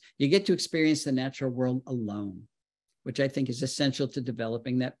hassles. You get to experience the natural world alone, which I think is essential to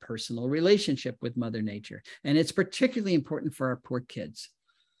developing that personal relationship with Mother Nature. And it's particularly important for our poor kids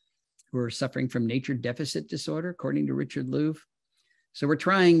who are suffering from nature deficit disorder, according to Richard Louv. So we're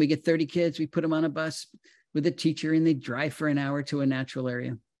trying. We get 30 kids. We put them on a bus with a teacher, and they drive for an hour to a natural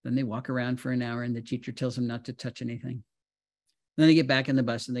area. Then they walk around for an hour and the teacher tells them not to touch anything. Then they get back in the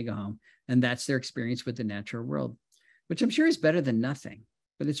bus and they go home. And that's their experience with the natural world, which I'm sure is better than nothing.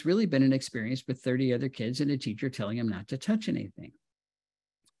 But it's really been an experience with 30 other kids and a teacher telling them not to touch anything.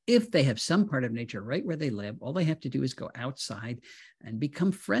 If they have some part of nature right where they live, all they have to do is go outside and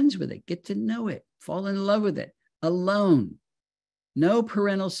become friends with it, get to know it, fall in love with it, alone. No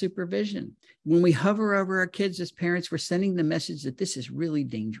parental supervision. When we hover over our kids as parents, we're sending the message that this is really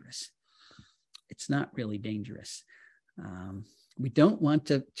dangerous. It's not really dangerous. We don't want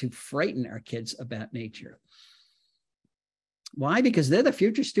to frighten our kids about nature. Why? Because they're the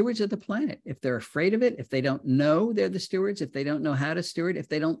future stewards of the planet. If they're afraid of it, if they don't know they're the stewards, if they don't know how to steward, if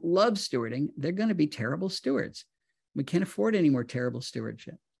they don't love stewarding, they're going to be terrible stewards. We can't afford any more terrible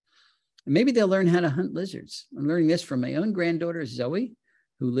stewardship. And maybe they'll learn how to hunt lizards. I'm learning this from my own granddaughter, Zoe,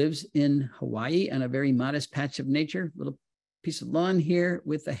 who lives in Hawaii on a very modest patch of nature, little piece of lawn here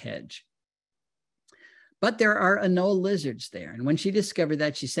with a hedge. But there are anole lizards there. And when she discovered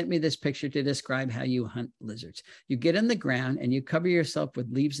that, she sent me this picture to describe how you hunt lizards. You get on the ground and you cover yourself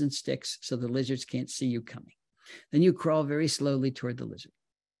with leaves and sticks so the lizards can't see you coming. Then you crawl very slowly toward the lizard.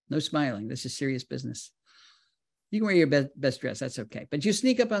 No smiling. This is serious business. You can wear your best dress. That's okay. But you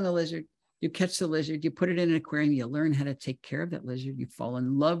sneak up on the lizard. You catch the lizard. You put it in an aquarium. You learn how to take care of that lizard. You fall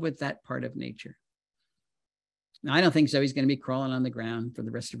in love with that part of nature. Now, I don't think Zoe's going to be crawling on the ground for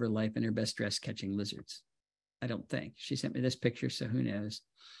the rest of her life in her best dress catching lizards. I don't think. She sent me this picture, so who knows.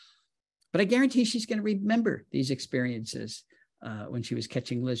 But I guarantee she's going to remember these experiences when she was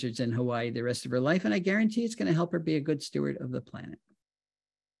catching lizards in Hawaii the rest of her life. And I guarantee it's going to help her be a good steward of the planet.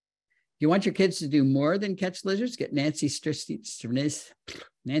 If you want your kids to do more than catch lizards, get Nancy Strinisty's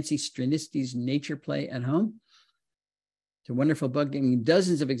Nature Play at Home. It's a wonderful book giving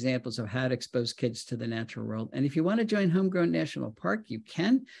dozens of examples of how to expose kids to the natural world. And if you want to join Homegrown National Park, you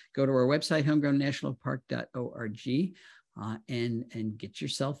can go to our website, homegrownnationalpark.org, and get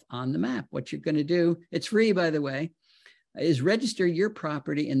yourself on the map. What you're going to do, it's free, by the way, is register your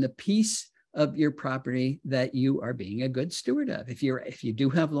property in the piece of your property that you are being a good steward of. If you do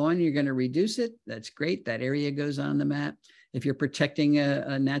have lawn, you're going to reduce it. That's great. That area goes on the map. If you're protecting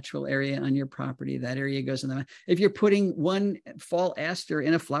a natural area on your property, that area goes on the map. If you're putting one fall aster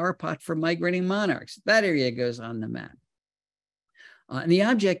in a flower pot for migrating monarchs, that area goes on the map. And the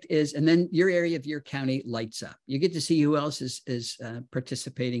object is, and then your area of your county lights up. You get to see who else is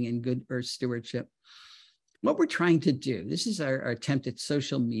participating in good earth stewardship. What we're trying to do, this is our attempt at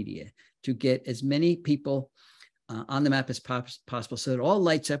social media to get as many people on the map as possible so it all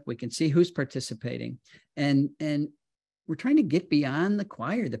lights up. We can see who's participating. And we're trying to get beyond the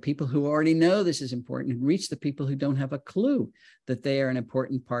choir, the people who already know this is important, and reach the people who don't have a clue that they are an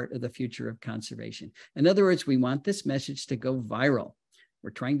important part of the future of conservation. In other words, we want this message to go viral.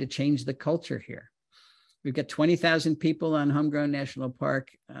 We're trying to change the culture here. We've got 20,000 people on Homegrown National Park.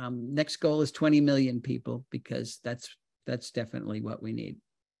 Next goal is 20 million people, because that's definitely what we need.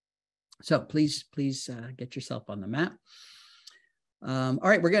 So please get yourself on the map. All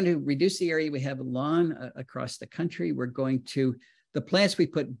right, we're going to reduce the area we have lawn across the country. We're going to, the plants we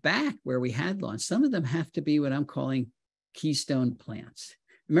put back where we had lawn, some of them have to be what I'm calling keystone plants.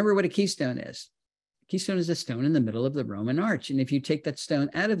 Remember what a keystone is. A keystone is a stone in the middle of the Roman arch. And if you take that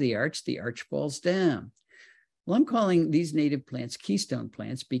stone out of the arch falls down. Well, I'm calling these native plants keystone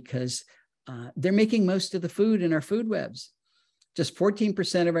plants because they're making most of the food in our food webs. Just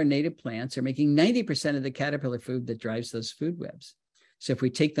 14% of our native plants are making 90% of the caterpillar food that drives those food webs. So if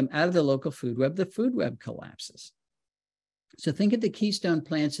we take them out of the local food web, the food web collapses. So think of the keystone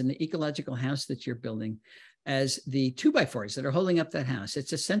plants in the ecological house that you're building as the 2x4s that are holding up that house.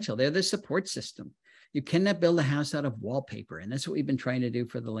 It's essential. They're the support system. You cannot build a house out of wallpaper, and that's what we've been trying to do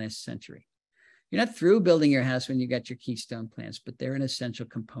for the last century. You're not through building your house when you got your keystone plants, but they're an essential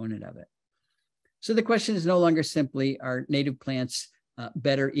component of it. So the question is no longer simply, are native plants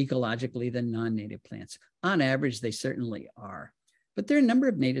better ecologically than non-native plants? On average, they certainly are. But there are a number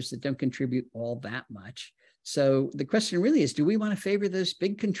of natives that don't contribute all that much. So the question really is, do we want to favor those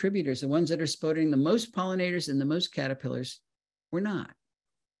big contributors, the ones that are supporting the most pollinators and the most caterpillars, or not?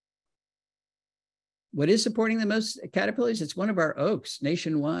 What is supporting the most caterpillars? It's one of our oaks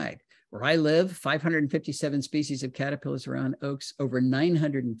nationwide. Where I live, 557 species of caterpillars are on oaks, over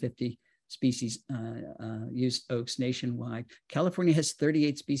 950 species use oaks nationwide. California has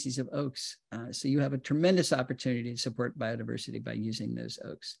 38 species of oaks. So you have a tremendous opportunity to support biodiversity by using those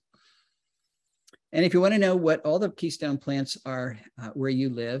oaks. And if you want to know what all the keystone plants are where you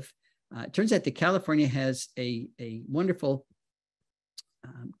live, it turns out that California has a wonderful,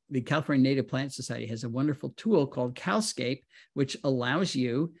 the California Native Plant Society has a wonderful tool called CalScape, which allows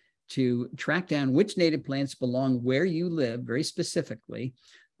you to track down which native plants belong where you live very specifically,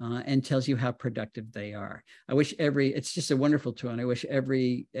 and tells you how productive they are. I wish it's just a wonderful tool, and I wish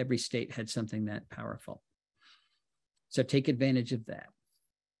every state had something that powerful. So take advantage of that.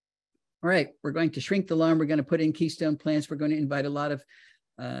 All right, we're going to shrink the lawn. We're going to put in keystone plants. We're going to invite a lot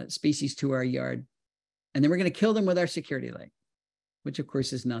of species to our yard. And then we're going to kill them with our security light, which of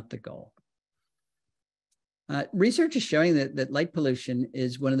course is not the goal. Research is showing that light pollution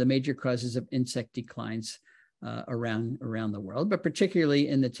is one of the major causes of insect declines around the world, but particularly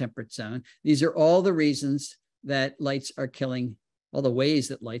in the temperate zone. These are all the reasons that lights are killing, all the ways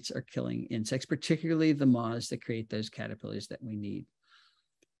that lights are killing insects, particularly the moths that create those caterpillars that we need.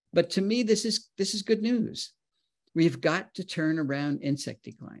 But to me, this is good news. We've got to turn around insect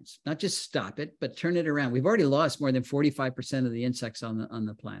declines, not just stop it, but turn it around. We've already lost more than 45% of the insects on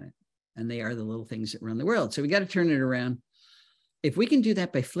the planet, and they are the little things that run the world. So we got to turn it around. If we can do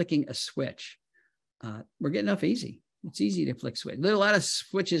that by flicking a switch, we're getting off easy. It's easy to flick switch. There's a lot of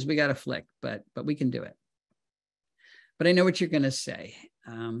switches we got to flick, but we can do it. But I know what you're going to say.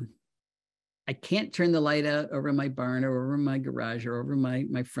 I can't turn the light out over my barn or over my garage or over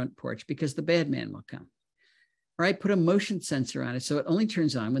my front porch because the bad man will come. Or I put a motion sensor on it so it only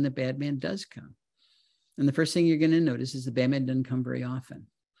turns on when the bad man does come. And the first thing you're going to notice is the bad man doesn't come very often.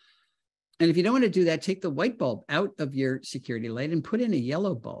 And if you don't want to do that, take the white bulb out of your security light and put in a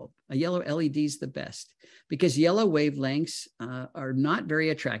yellow bulb. A yellow LED is the best because yellow wavelengths are not very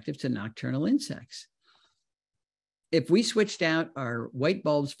attractive to nocturnal insects. if we switched out our white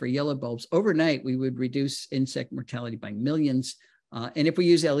bulbs for yellow bulbs overnight, we would reduce insect mortality by millions. And if we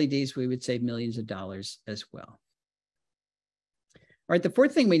use LEDs, we would save millions of dollars as well. All right, the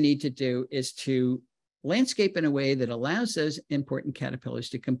fourth thing we need to do is to landscape in a way that allows those important caterpillars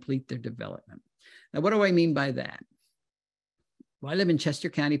to complete their development. Now, what do I mean by that? Well, I live in Chester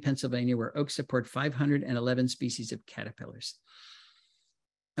County, Pennsylvania, where oaks support 511 species of caterpillars.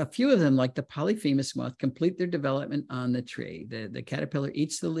 A few of them, like the polyphemus moth, complete their development on the tree. The caterpillar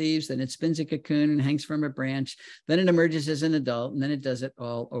eats the leaves, then it spins a cocoon and hangs from a branch, then it emerges as an adult, and then it does it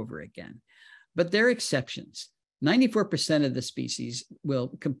all over again. But there are exceptions. 94% of the species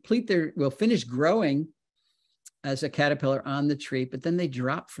will finish growing as a caterpillar on the tree, but then they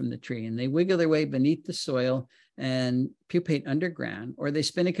drop from the tree and they wiggle their way beneath the soil and pupate underground, or they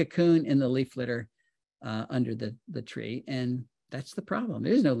spin a cocoon in the leaf litter under the tree. And that's the problem.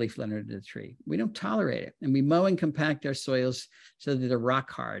 There is no leaf litter under the tree. We don't tolerate it. And we mow and compact our soils so that they're rock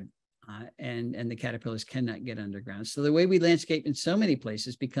hard and the caterpillars cannot get underground. So the way we landscape in so many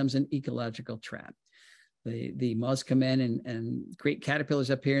places becomes an ecological trap. The moths come in and create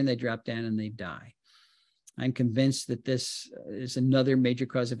caterpillars up here and they drop down and they die. I'm convinced that this is another major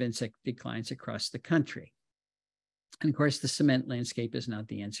cause of insect declines across the country. And of course, the cement landscape is not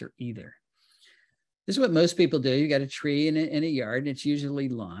the answer either. This is what most people do. You got a tree in a yard, and it's usually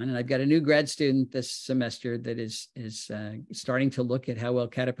lawn. And I've got a new grad student this semester that is starting to look at how well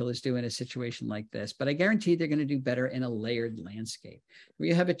caterpillars do in a situation like this. But I guarantee they're going to do better in a layered landscape, where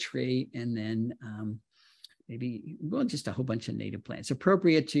you have a tree and then maybe, well, just a whole bunch of native plants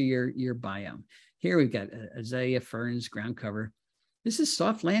appropriate to your biome. Here we've got azalea, ferns, ground cover. This is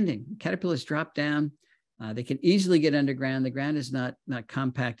soft landing. Caterpillars drop down. They can easily get underground. The ground is not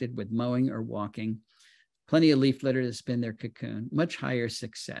compacted with mowing or walking. Plenty of leaf litter to spin their cocoon. Much higher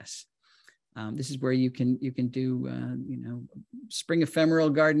success. This is where you can do spring ephemeral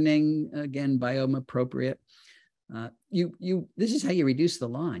gardening, again biome appropriate. This is how you reduce the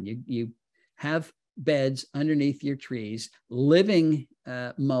lawn. You have beds underneath your trees. Living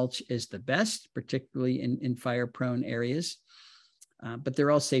mulch is the best, particularly in fire-prone areas, but they're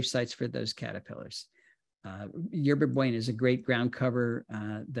all safe sites for those caterpillars. Yerba buena is a great ground cover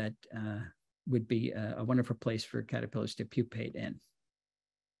that would be a wonderful place for caterpillars to pupate in.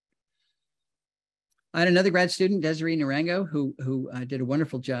 I had another grad student, Desiree Narango, who did a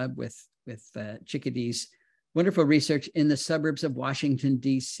wonderful job with chickadees, wonderful research in the suburbs of Washington,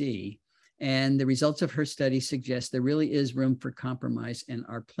 D.C., and the results of her study suggest there really is room for compromise in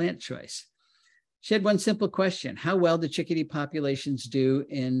our plant choice. She had one simple question: how well do chickadee populations do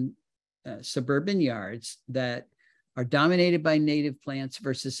in suburban yards that are dominated by native plants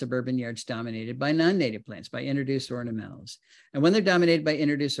versus suburban yards dominated by non-native plants, by introduced ornamentals? And when they're dominated by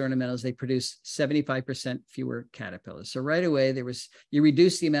introduced ornamentals, they produce 75% fewer caterpillars. So right away, you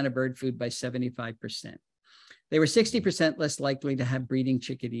reduce the amount of bird food by 75%. They were 60% less likely to have breeding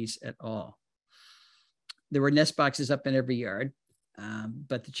chickadees at all. There were nest boxes up in every yard,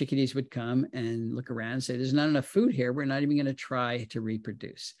 but the chickadees would come and look around and say, there's not enough food here. We're not even going to try to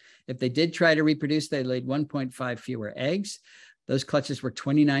reproduce. If they did try to reproduce, they laid 1.5 fewer eggs. Those clutches were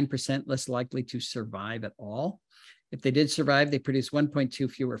 29% less likely to survive at all. If they did survive, they produced 1.2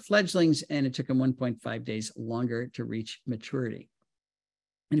 fewer fledglings, and it took them 1.5 days longer to reach maturity.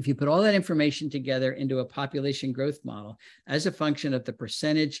 And if you put all that information together into a population growth model as a function of the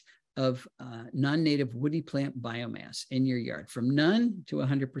percentage of non-native woody plant biomass in your yard, from none to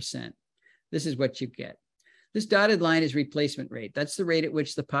 100%, this is what you get. This dotted line is replacement rate. That's the rate at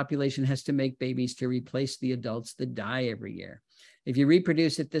which the population has to make babies to replace the adults that die every year. If you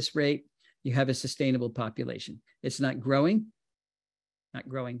reproduce at this rate, you have a sustainable population. It's not growing,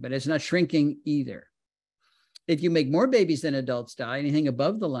 but it's not shrinking either. If you make more babies than adults die, anything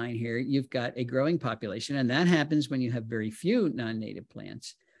above the line here, you've got a growing population. And that happens when you have very few non-native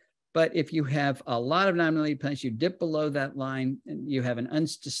plants. But if you have a lot of non-native plants, you dip below that line and you have an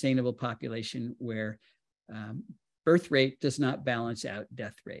unsustainable population where birth rate does not balance out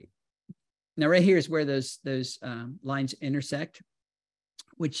death rate. Now, right here is where those lines intersect,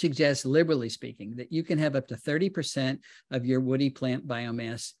 which suggests, liberally speaking, that you can have up to 30% of your woody plant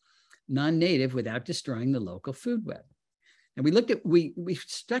biomass non-native without destroying the local food web. And we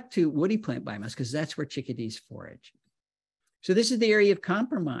stuck to woody plant biomass because that's where chickadees forage. So this is the area of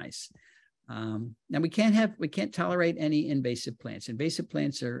compromise. Now we can't tolerate any invasive plants. Invasive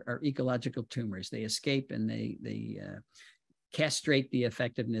plants are ecological tumors. They escape and they castrate the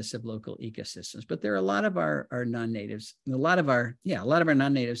effectiveness of local ecosystems. But there are a lot of our non-natives, a lot of our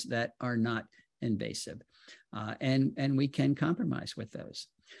non-natives that are not invasive, and we can compromise with those.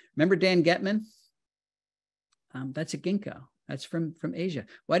 Remember Dan Getman? That's a ginkgo. That's from Asia.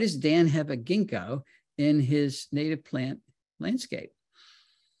 Why does Dan have a ginkgo in his native plant landscape?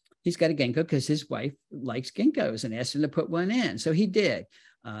 He's got a ginkgo because his wife likes ginkgos and asked him to put one in. So he did.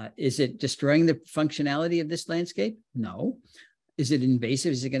 Is it destroying the functionality of this landscape? No. Is it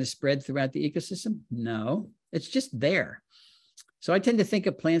invasive? Is it going to spread throughout the ecosystem? No. It's just there. So I tend to think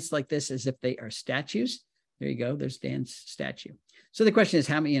of plants like this as if they are statues. There you go. There's Dan's statue. So the question is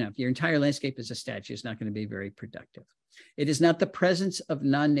how many, if your entire landscape is a statue, it's not going to be very productive. It is not the presence of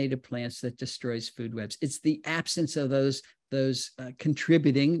non-native plants that destroys food webs. It's the absence of those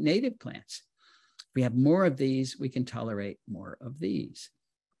contributing native plants. If we have more of these, we can tolerate more of these.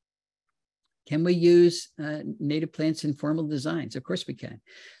 Can we use native plants in formal designs? Of course we can.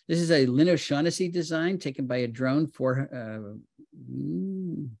 This is a Lynn O'Shaughnessy design taken by a drone 400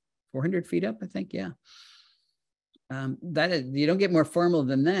 feet up, I think, yeah. That is, you don't get more formal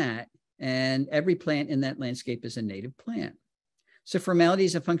than that. And every plant in that landscape is a native plant. So formality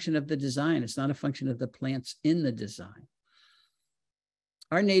is a function of the design. It's not a function of the plants in the design.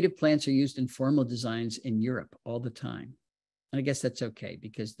 Our native plants are used in formal designs in Europe all the time. And I guess that's okay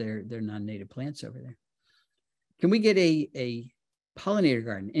because they're non-native plants over there. Can we get a pollinator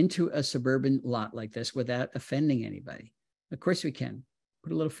garden into a suburban lot like this without offending anybody? Of course we can.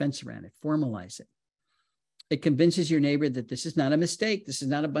 Put a little fence around it, formalize it. It convinces your neighbor that this is not a mistake. This is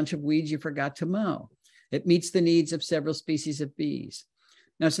not a bunch of weeds you forgot to mow. It meets the needs of several species of bees.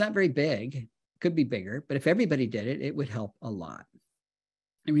 Now, it's not very big, could be bigger, but if everybody did it, it would help a lot.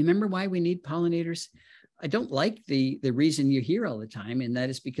 And remember why we need pollinators? I don't like the reason you hear all the time, and that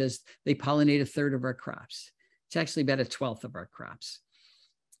is because they pollinate 1/3 of our crops. It's actually about 1/12 of our crops.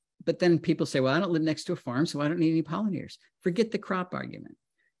 But then people say, well, I don't live next to a farm, so I don't need any pollinators. Forget the crop argument.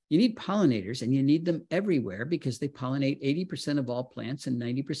 You need pollinators, and you need them everywhere because they pollinate 80% of all plants and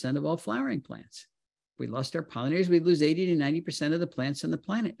 90% of all flowering plants. If we lost our pollinators, we'd lose 80 to 90% of the plants on the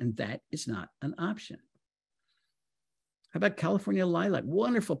planet, and that is not an option. How about California lilac?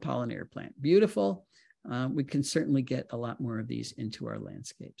 Wonderful pollinator plant, beautiful. We can certainly get a lot more of these into our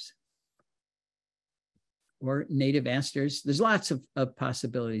landscapes. Or native asters. There's lots of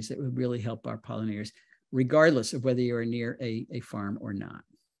possibilities that would really help our pollinators, regardless of whether you're near a farm or not.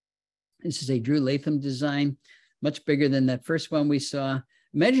 This is a Drew Latham design, much bigger than that first one we saw.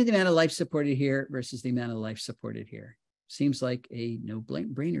 Imagine the amount of life supported here versus the amount of life supported here. Seems like a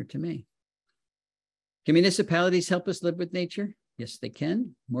no-brainer to me. Can municipalities help us live with nature? Yes, they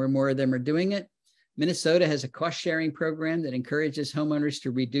can. More and more of them are doing it. Minnesota has a cost-sharing program that encourages homeowners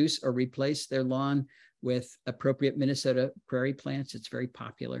to reduce or replace their lawn with appropriate Minnesota prairie plants. It's very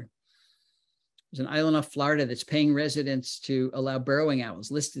popular. There's an island off Florida that's paying residents to allow burrowing owls,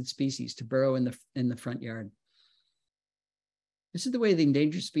 listed species, to burrow in the front yard. This is the way the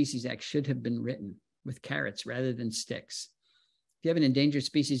Endangered Species Act should have been written, with carrots rather than sticks. If you have an endangered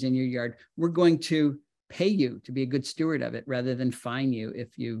species in your yard, we're going to pay you to be a good steward of it rather than fine you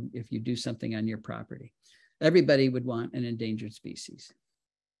if you do something on your property. Everybody would want an endangered species.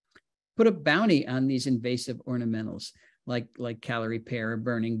 Put a bounty on these invasive ornamentals like calorie pear or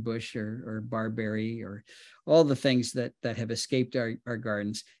burning bush or barberry or all the things that have escaped our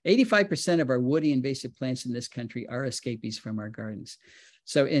gardens. 85% of our woody invasive plants in this country are escapees from our gardens.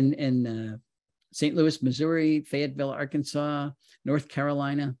 So in St. Louis, Missouri, Fayetteville, Arkansas, North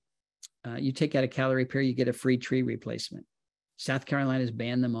Carolina, you take out a calorie pear, you get a free tree replacement. South Carolina's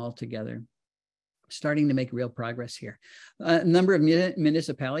banned them altogether. Starting to make real progress here. A number of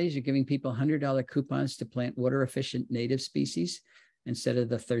municipalities are giving people $100 coupons to plant water-efficient native species instead of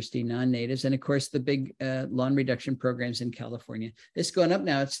the thirsty non-natives. And of course, the big lawn reduction programs in California. It's going up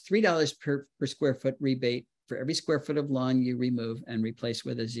now. It's $3 per square foot rebate for every square foot of lawn you remove and replace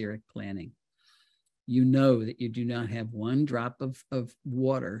with a xeric planting. You know that you do not have one drop of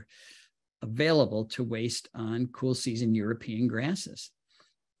water available to waste on cool season European grasses.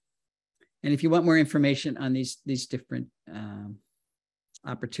 And if you want more information on these different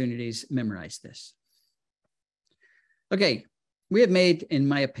opportunities, memorize this. Okay, we have made, in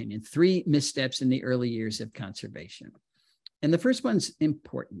my opinion, 3 missteps in the early years of conservation. And the first one's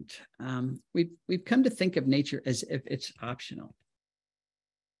important. We've come to think of nature as if it's optional,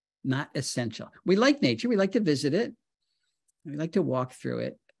 not essential. We like nature, we like to visit it, we like to walk through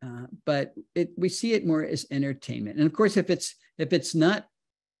it, but we see it more as entertainment. And of course, if it's not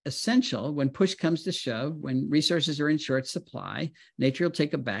essential, when push comes to shove, when resources are in short supply, nature will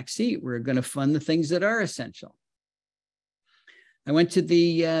take a back seat. We're going to fund the things that are essential. I went to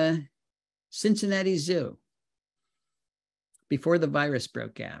the Cincinnati Zoo before the virus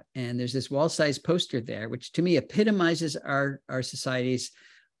broke out, and there's this wall-sized poster there, which to me epitomizes our society's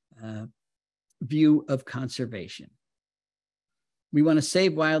view of conservation. We want to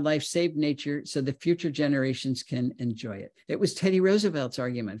save wildlife, save nature, so the future generations can enjoy it. It was Teddy Roosevelt's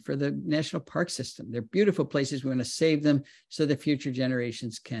argument for the national park system. They're beautiful places. We want to save them so the future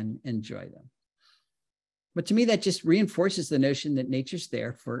generations can enjoy them. But to me, that just reinforces the notion that nature's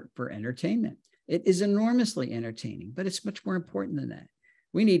there for entertainment. It is enormously entertaining, but it's much more important than that.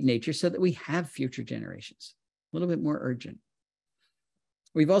 We need nature so that we have future generations. A little bit more urgent.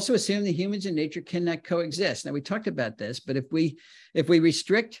 We've also assumed that humans and nature cannot coexist. Now, we talked about this, but if we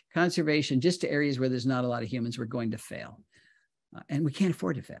restrict conservation just to areas where there's not a lot of humans, we're going to fail. And we can't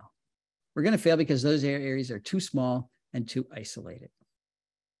afford to fail. We're going to fail because those areas are too small and too isolated.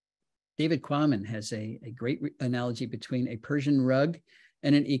 David Quammen has a great analogy between a Persian rug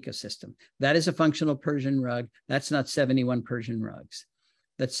and an ecosystem. That is a functional Persian rug. That's not 71 Persian rugs.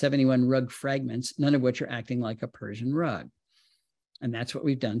 That's 71 rug fragments, none of which are acting like a Persian rug. And that's what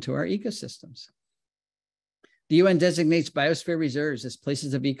we've done to our ecosystems. The UN designates biosphere reserves as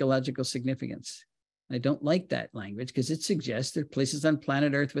places of ecological significance. I don't like that language because it suggests there are places on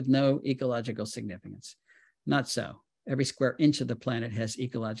planet Earth with no ecological significance. Not so. Every square inch of the planet has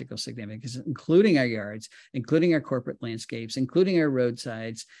ecological significance, including our yards, including our corporate landscapes, including our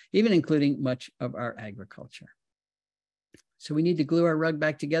roadsides, even including much of our agriculture. So we need to glue our rug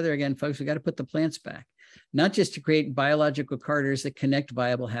back together again, folks. We got to put the plants back, not just to create biological corridors that connect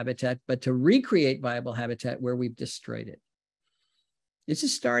viable habitat, but to recreate viable habitat where we've destroyed it. This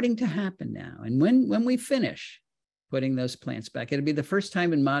is starting to happen now. And when we finish putting those plants back, it'll be the first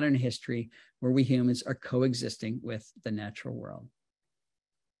time in modern history where we humans are coexisting with the natural world.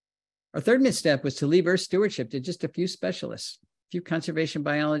 Our third misstep was to leave Earth stewardship to just a few specialists, a few conservation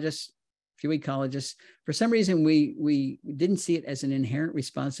biologists, few ecologists. For some reason, we didn't see it as an inherent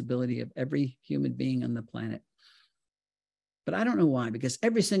responsibility of every human being on the planet. But I don't know why, because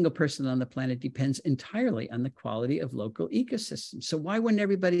every single person on the planet depends entirely on the quality of local ecosystems. So why wouldn't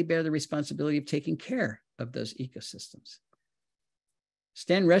everybody bear the responsibility of taking care of those ecosystems?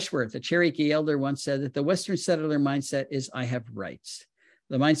 Stan Rushworth, a Cherokee elder, once said that the Western settler mindset is, I have rights.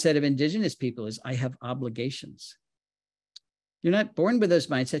 The mindset of indigenous people is, I have obligations. You're not born with those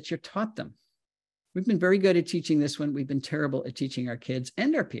mindsets, you're taught them. We've been very good at teaching this one. We've been terrible at teaching our kids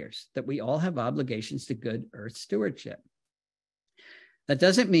and our peers that we all have obligations to good Earth stewardship. That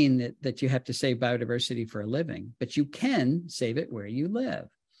doesn't mean that you have to save biodiversity for a living, but you can save it where you live.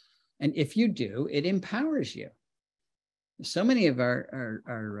 And if you do, it empowers you. So many of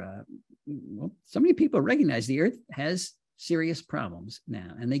so many people recognize the Earth has serious problems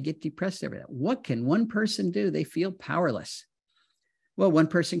now, and they get depressed over that. What can one person do? They feel powerless. Well, one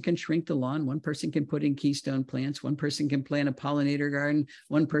person can shrink the lawn, one person can put in keystone plants, one person can plant a pollinator garden,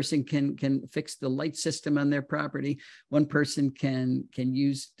 one person can fix the light system on their property, one person can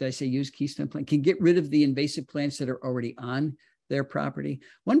use, did I say use keystone plant, can get rid of the invasive plants that are already on their property.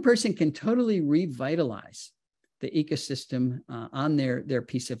 One person can totally revitalize the ecosystem on their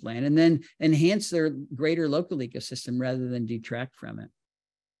piece of land and then enhance their greater local ecosystem rather than detract from it.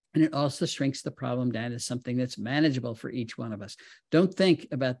 And it also shrinks the problem down to something that's manageable for each one of us. Don't think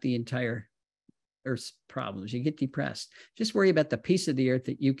about the entire Earth's problems. You get depressed. Just worry about the piece of the Earth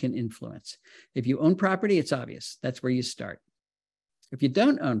that you can influence. If you own property, it's obvious. That's where you start. If you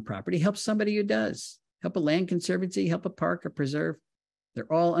don't own property, help somebody who does. Help a land conservancy, help a park or preserve.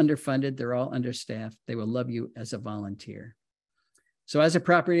 They're all underfunded. They're all understaffed. They will love you as a volunteer. So as a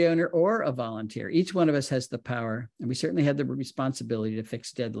property owner or a volunteer, each one of us has the power, and we certainly have the responsibility to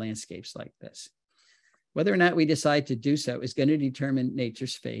fix dead landscapes like this. Whether or not we decide to do so is going to determine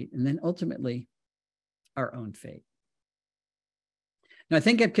nature's fate and then ultimately our own fate. Now, I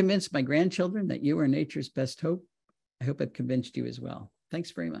think I've convinced my grandchildren that you are nature's best hope. I hope I've convinced you as well.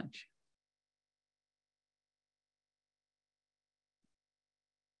 Thanks very much.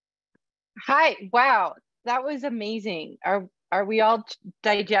 Hi, wow, that was amazing. Are we all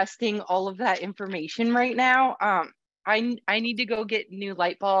digesting all of that information right now? I need to go get new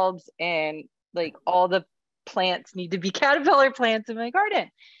light bulbs, and like all the plants need to be caterpillar plants in my garden.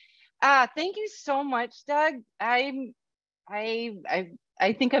 Thank you so much, Doug. I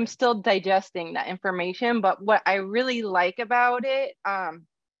think I'm still digesting that information, but what I really like about it,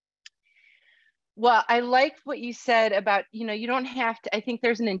 well, I liked what you said about, you don't have to, I think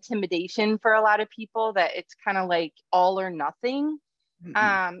there's an intimidation for a lot of people that it's kind of like all or nothing.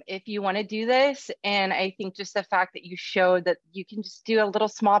 If you want to do this. And I think just the fact that you showed that you can just do a little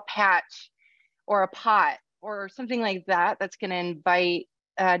small patch or a pot or something like that, that's going to invite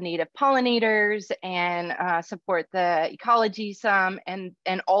native pollinators and support the ecology some, and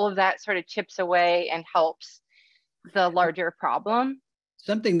all of that sort of chips away and helps the larger problem.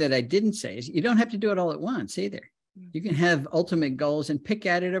 Something that I didn't say is you don't have to do it all at once either. You can have ultimate goals and pick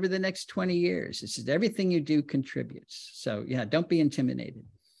at it over the next 20 years. It's just everything you do contributes. So yeah, don't be intimidated.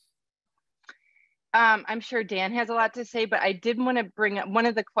 I'm sure Dan has a lot to say, but I did want to bring up one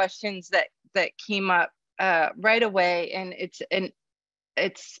of the questions that came up right away, and it's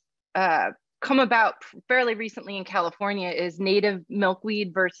come about fairly recently in California, is native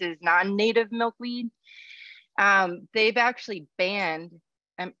milkweed versus non-native milkweed. They've actually banned,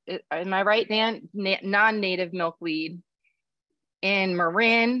 am I right, Dan? Non-native milkweed in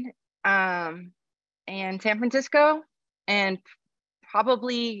Marin and San Francisco, and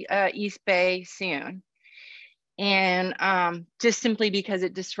probably East Bay soon. And just simply because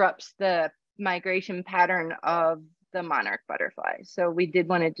it disrupts the migration pattern of the monarch butterfly. So we did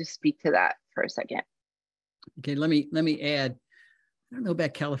want to just speak to that for a second. Okay, let me add, I don't know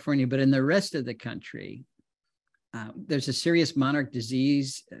about California, but in the rest of the country, there's a serious monarch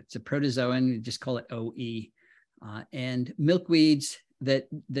disease. It's a protozoan, we just call it OE. And milkweeds that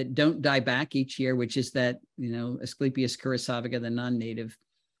don't die back each year, which is that, Asclepias curassavica, the non-native,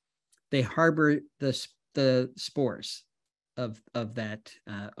 they harbor the spores of that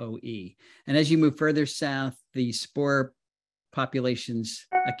OE. And as you move further south, the spore populations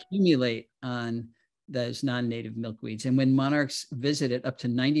accumulate on those non-native milkweeds. And when monarchs visit it, up to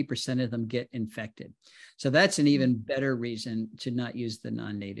 90% of them get infected. So that's an even better reason to not use the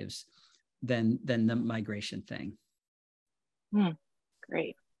non-natives than the migration thing.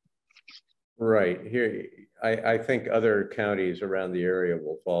 Great. Right. Here, I think other counties around the area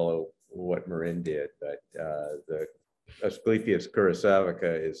will follow what Marin did, but the Asclepias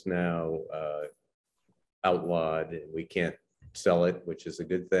curassavica is now outlawed, and we can't sell it, which is a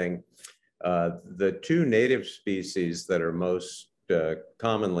good thing. The two native species that are most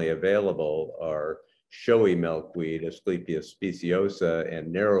commonly available are showy milkweed, Asclepias speciosa,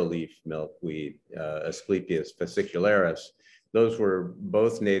 and narrowleaf milkweed, Asclepias fascicularis. Those were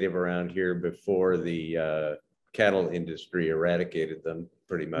both native around here before the cattle industry eradicated them,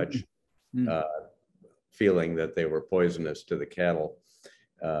 pretty much, feeling that they were poisonous to the cattle.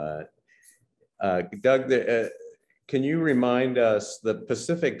 Doug, can you remind us the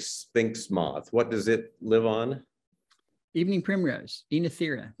Pacific sphinx moth? What does it live on? Evening primrose,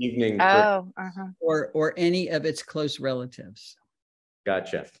 Oenothera. Evening. Or any of its close relatives.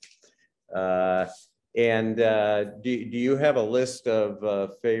 Gotcha. And do you have a list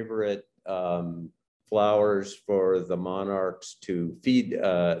of favorite flowers for the monarchs to feed,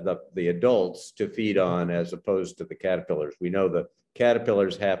 the adults to feed on, as opposed to the caterpillars? We know the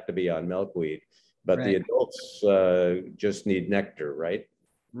caterpillars have to be on milkweed, but the adults just need nectar, right?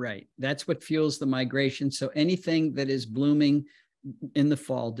 Right. That's what fuels the migration. So anything that is blooming in the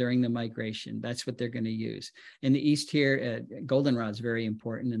fall during the migration, that's what they're going to use. In the east here, goldenrod's very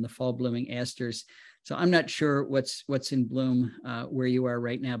important, in the fall blooming asters. So I'm not sure what's in bloom where you are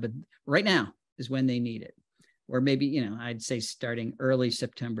right now, but right now is when they need it. Or maybe, I'd say starting early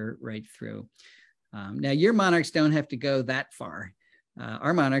September right through. Now your monarchs don't have to go that far.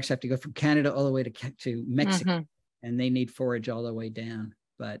 Our monarchs have to go from Canada all the way to Mexico, and they need forage all the way down.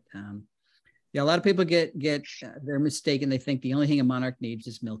 But yeah, a lot of people get they're mistaken. They think the only thing a monarch needs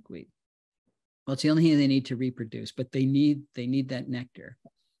is milkweed. Well, it's the only thing they need to reproduce, but they need that nectar.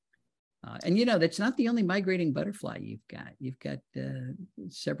 And that's not the only migrating butterfly you've got. You've got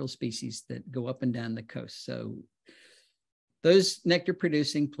several species that go up and down the coast. So those nectar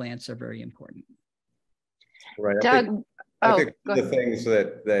producing plants are very important. Right. Doug, I think the things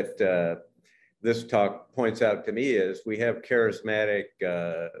that this talk points out to me is we have charismatic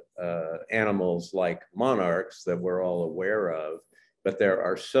animals like monarchs that we're all aware of, but there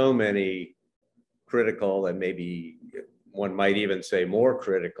are so many critical, and maybe one might even say more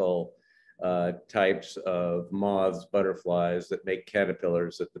critical, types of moths, butterflies that make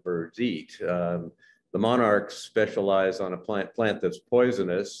caterpillars that the birds eat. The monarchs specialize on a plant that's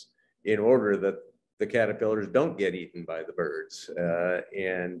poisonous in order that the caterpillars don't get eaten by the birds.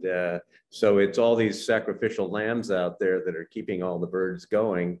 So it's all these sacrificial lambs out there that are keeping all the birds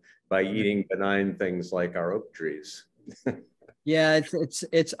going by eating benign things like our oak trees. Yeah,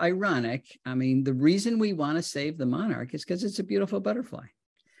 it's ironic. I mean, the reason we want to save the monarch is because it's a beautiful butterfly.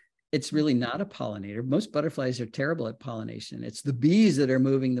 It's really not a pollinator. Most butterflies are terrible at pollination. It's the bees that are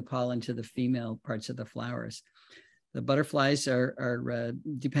moving the pollen to the female parts of the flowers. The butterflies are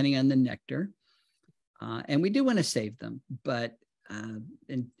depending on the nectar. And we do want to save them, but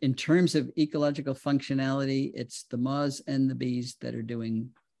in terms of ecological functionality, it's the moths and the bees that are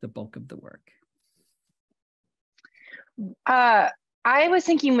doing the bulk of the work. I was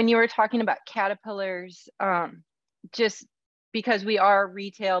thinking when you were talking about caterpillars, just because we are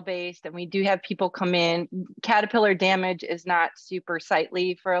retail based and we do have people come in, caterpillar damage is not super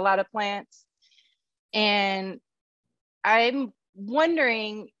sightly for a lot of plants. And I'm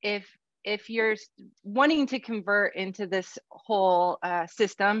wondering if you're wanting to convert into this whole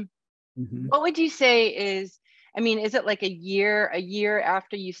system, what would you say is, I mean, is it like a year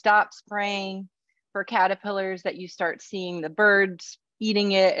after you stop spraying for caterpillars that you start seeing the birds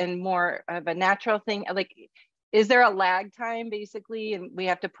eating it and more of a natural thing? Like, is there a lag time basically, and we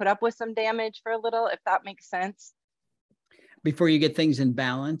have to put up with some damage for a little, if that makes sense? Before you get things in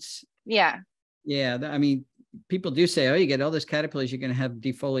balance? Yeah. Yeah, I mean, people do say, oh, you get all those caterpillars, you're going to have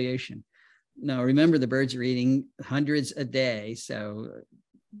defoliation. No, remember the birds are eating hundreds a day. So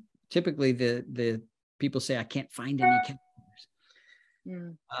typically the people say, I can't find any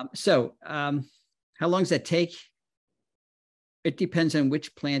caterpillars. How long does that take? It depends on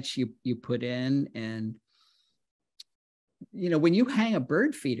which plants you put in. And, you know, when you hang a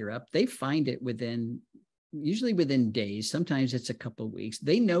bird feeder up, they find it usually within days. Sometimes it's a couple of weeks.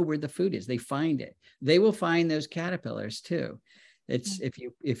 They know where the food is. They find it. They will find those caterpillars too. It's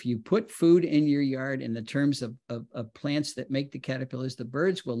if you put food in your yard in the terms of plants that make the caterpillars, the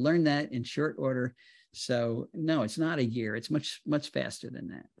birds will learn that in short order. So no, it's not a year. It's much faster than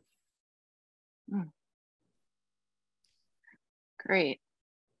that. Great.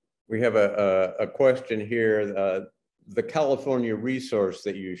 We have a question here. The California resource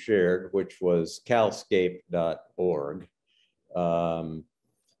that you shared, which was calscape.org.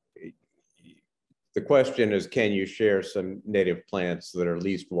 The question is, can you share some native plants that are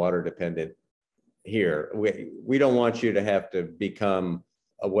least water dependent here? We don't want you to have to become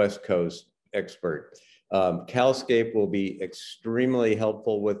a West Coast expert. Calscape will be extremely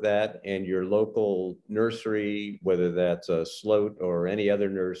helpful with that, and your local nursery, whether that's a Sloat or any other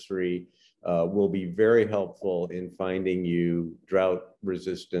nursery, will be very helpful in finding you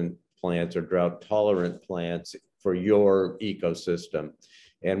drought-resistant plants or drought-tolerant plants for your ecosystem.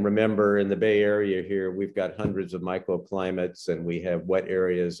 And remember, in the Bay Area here, we've got hundreds of microclimates, and we have wet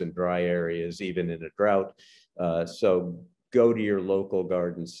areas and dry areas, even in a drought. So go to your local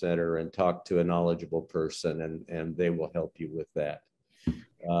garden center and talk to a knowledgeable person, and they will help you with that.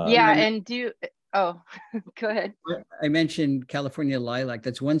 Oh, go ahead. I mentioned California lilac.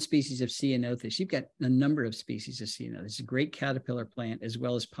 That's one species of Ceanothus. You've got a number of species of Ceanothus. It's a great caterpillar plant as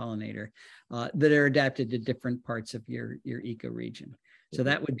well as pollinator that are adapted to different parts of your ecoregion. So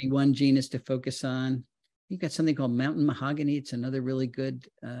that would be one genus to focus on. You've got something called mountain mahogany. It's another really good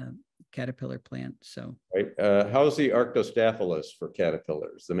caterpillar plant. So, right. How's the Arctostaphylos for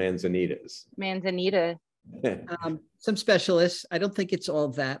caterpillars, the manzanitas? Manzanita. Some specialists. I don't think it's all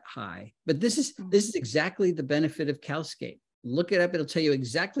that high, but this is exactly the benefit of Calscape. Look it up. It'll tell you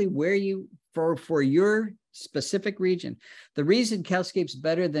exactly where for your specific region. The reason Calscape's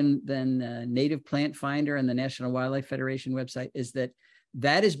better than Native Plant Finder and the National Wildlife Federation website is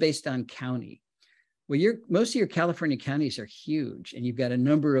that is based on county. Well, most of your California counties are huge, and you've got a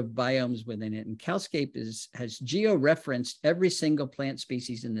number of biomes within it. And Calscape has geo-referenced every single plant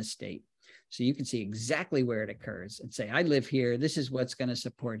species in the state. So you can see exactly where it occurs and say, I live here. This is what's going to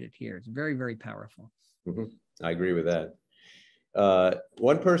support it here. It's very, very powerful. I agree with that.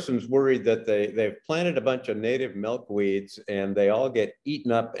 One person's worried that they've planted a bunch of native milkweeds and they all get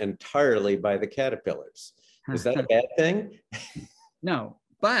eaten up entirely by the caterpillars. Is that a bad thing? No,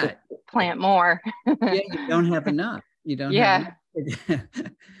 but plant more. Yeah, you don't have enough. You don't have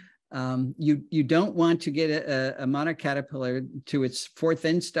enough. You don't want to get a monarch caterpillar to its fourth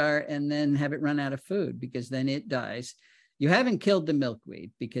instar and then have it run out of food, because then it dies. You haven't killed the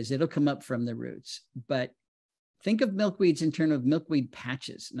milkweed because it'll come up from the roots. But think of milkweeds in terms of milkweed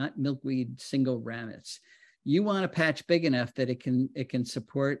patches, not milkweed single ramets. You want a patch big enough that it can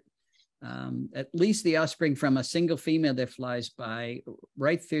support at least the offspring from a single female that flies by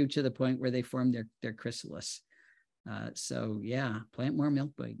right through to the point where they form their chrysalis. So yeah, plant more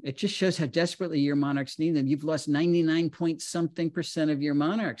milkweed. It just shows how desperately your monarchs need them. You've lost 99% of your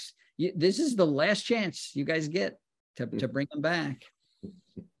monarchs. This is the last chance you guys get to bring them back.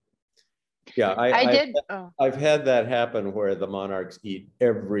 Yeah, I've had that happen where the monarchs eat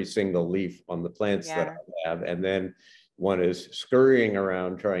every single leaf on the plants that I have, and then one is scurrying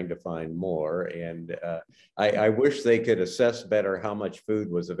around trying to find more. And I wish they could assess better how much food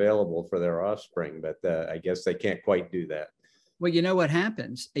was available for their offspring, but I guess they can't quite do that. Well, you know what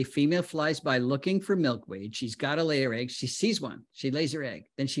happens? A female flies by looking for milkweed. She's got to lay her egg. She sees one. She lays her egg.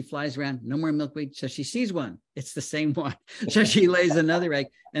 Then she flies around. No more milkweed. So she sees one. It's the same one. So she lays another egg.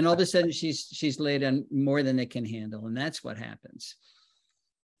 And all of a sudden, she's laid on more than it can handle. And that's what happens.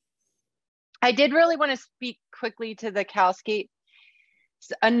 I did really want to speak quickly to the Calscape.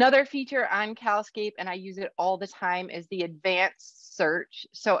 Another feature on Calscape, and I use it all the time, is the advanced search.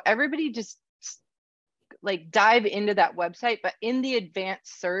 So everybody just like dive into that website, but in the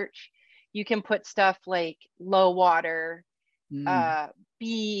advanced search, you can put stuff like low water,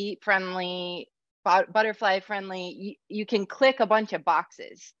 bee friendly, butterfly friendly. You can click a bunch of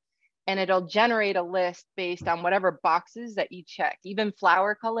boxes and it'll generate a list based on whatever boxes that you checked, even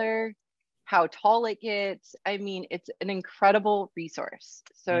flower color, how tall it gets. I mean, it's an incredible resource.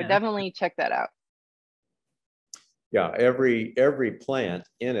 So Yeah. definitely check that out. Yeah, every plant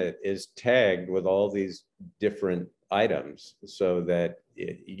in it is tagged with all these different items so that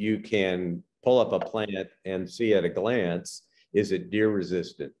you can pull up a plant and see at a glance, is it deer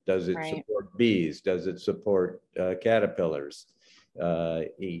resistant? Does it support bees? Does it support caterpillars?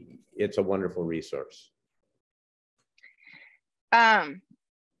 It's a wonderful resource.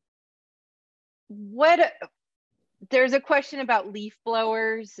 There's a question about leaf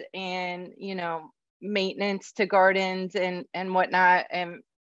blowers and, you know, maintenance to gardens and whatnot. And,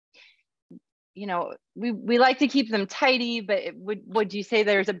 you know, we like to keep them tidy, but would you say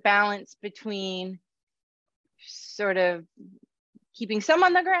there's a balance between sort of keeping some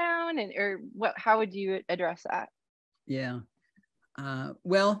on the ground, and how would you address that? Yeah.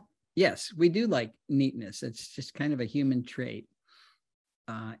 Well, yes, we do like neatness. It's just kind of a human trait.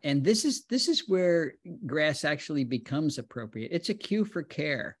 And this is where grass actually becomes appropriate. It's a cue for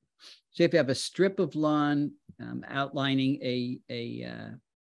care. So if you have a strip of lawn outlining a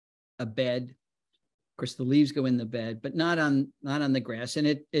bed, of course the leaves go in the bed, but not on the grass,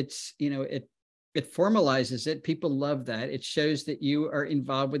 and it's you know, it formalizes it. People love that. It shows that you are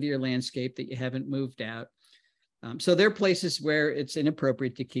involved with your landscape, that you haven't moved out. So there are places where it's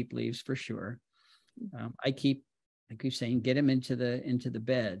inappropriate to keep leaves for sure. I keep saying, get them into the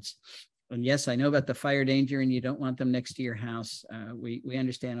beds. And yes, I know about the fire danger and you don't want them next to your house. We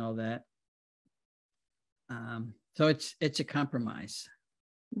understand all that. So it's a compromise.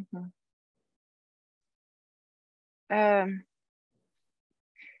 Mm-hmm.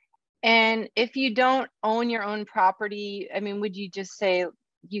 And if you don't own your own property, I mean, would you just say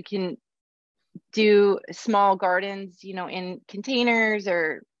you can do small gardens, you know, in containers?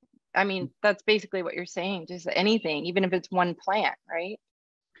 Or, I mean, that's basically what you're saying, just anything, even if it's one plant, right?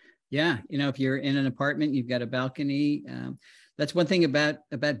 Yeah, you know, if you're in an apartment, you've got a balcony. That's one thing about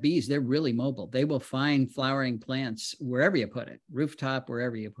bees. They're really mobile. They will find flowering plants wherever you put it, rooftop,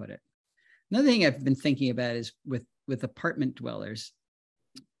 wherever you put it. Another thing I've been thinking about is with apartment dwellers,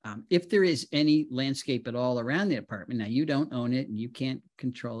 if there is any landscape at all around the apartment, now you don't own it and you can't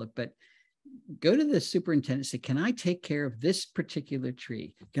control it, but go to the superintendent and say, can I take care of this particular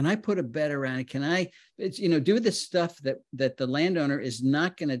tree? Can I put a bed around it? Can I, you know, do the stuff that the landowner is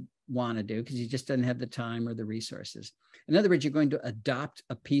not going to want to do because he just doesn't have the time or the resources. In other words, you're going to adopt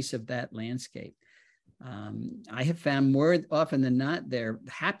a piece of that landscape. I have found more often than not, they're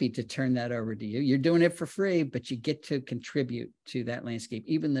happy to turn that over to you. You're doing it for free, but you get to contribute to that landscape,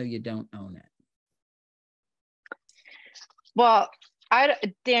 even though you don't own it. Well,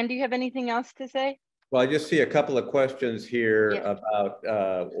 Dan, do you have anything else to say? Well, I just see a couple of questions here about,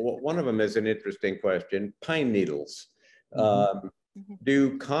 one of them is an interesting question, pine needles.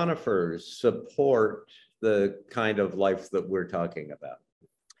 Do conifers support the kind of life that we're talking about?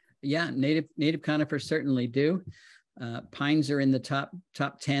 Yeah, native conifers certainly do. Pines are in the top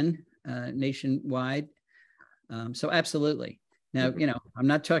 10 nationwide. So absolutely. Now, you know, I'm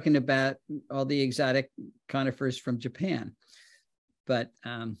not talking about all the exotic conifers from Japan, but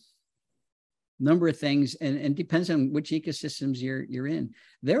number of things, and depends on which ecosystems you're in.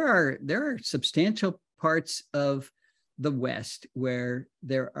 There are substantial parts of the West where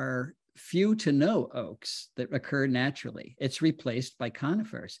there are few to no oaks that occur naturally. It's replaced by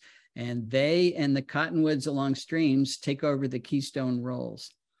conifers, and they and the cottonwoods along streams take over the keystone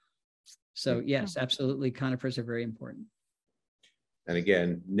roles. So yes, absolutely, conifers are very important. And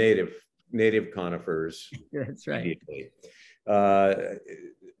again, native conifers. That's right.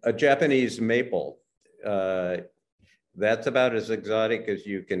 A Japanese maple, that's about as exotic as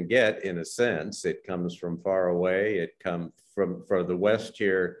you can get in a sense. It comes from far away. It comes from the West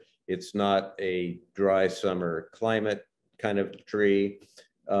here. It's not a dry summer climate kind of tree.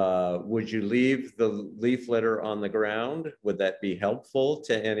 Would you leave the leaf litter on the ground? Would that be helpful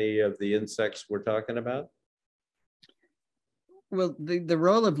to any of the insects we're talking about? Well, the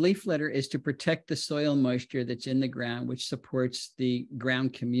role of leaf litter is to protect the soil moisture that's in the ground, which supports the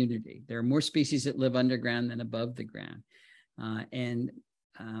ground community. There are more species that live underground than above the ground. And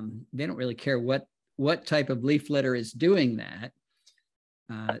they don't really care what type of leaf litter is doing that.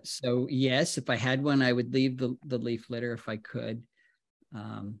 So yes, if I had one, I would leave the leaf litter if I could.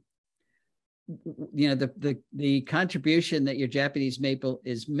 You know, the contribution that your Japanese maple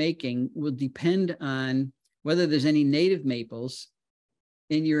is making will depend on whether there's any native maples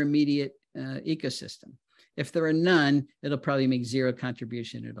in your immediate ecosystem. If there are none, it'll probably make zero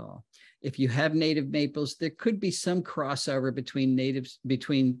contribution at all. If you have native maples, there could be some crossover between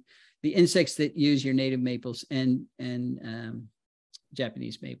the insects that use your native maples and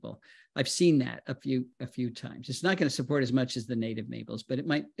Japanese maple. I've seen that a few times. It's not going to support as much as the native maples, but it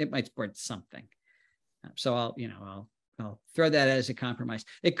might support something. So I'll throw that as a compromise.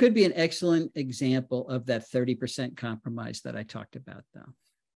 It could be an excellent example of that 30% compromise that I talked about, though.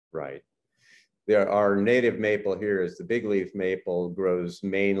 Right. Our native maple here is the big leaf maple, grows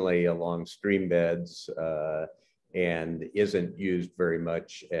mainly along stream beds and isn't used very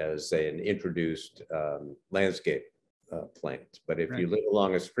much as an introduced landscape plant. But if you live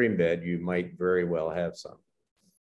along a stream bed, you might very well have some.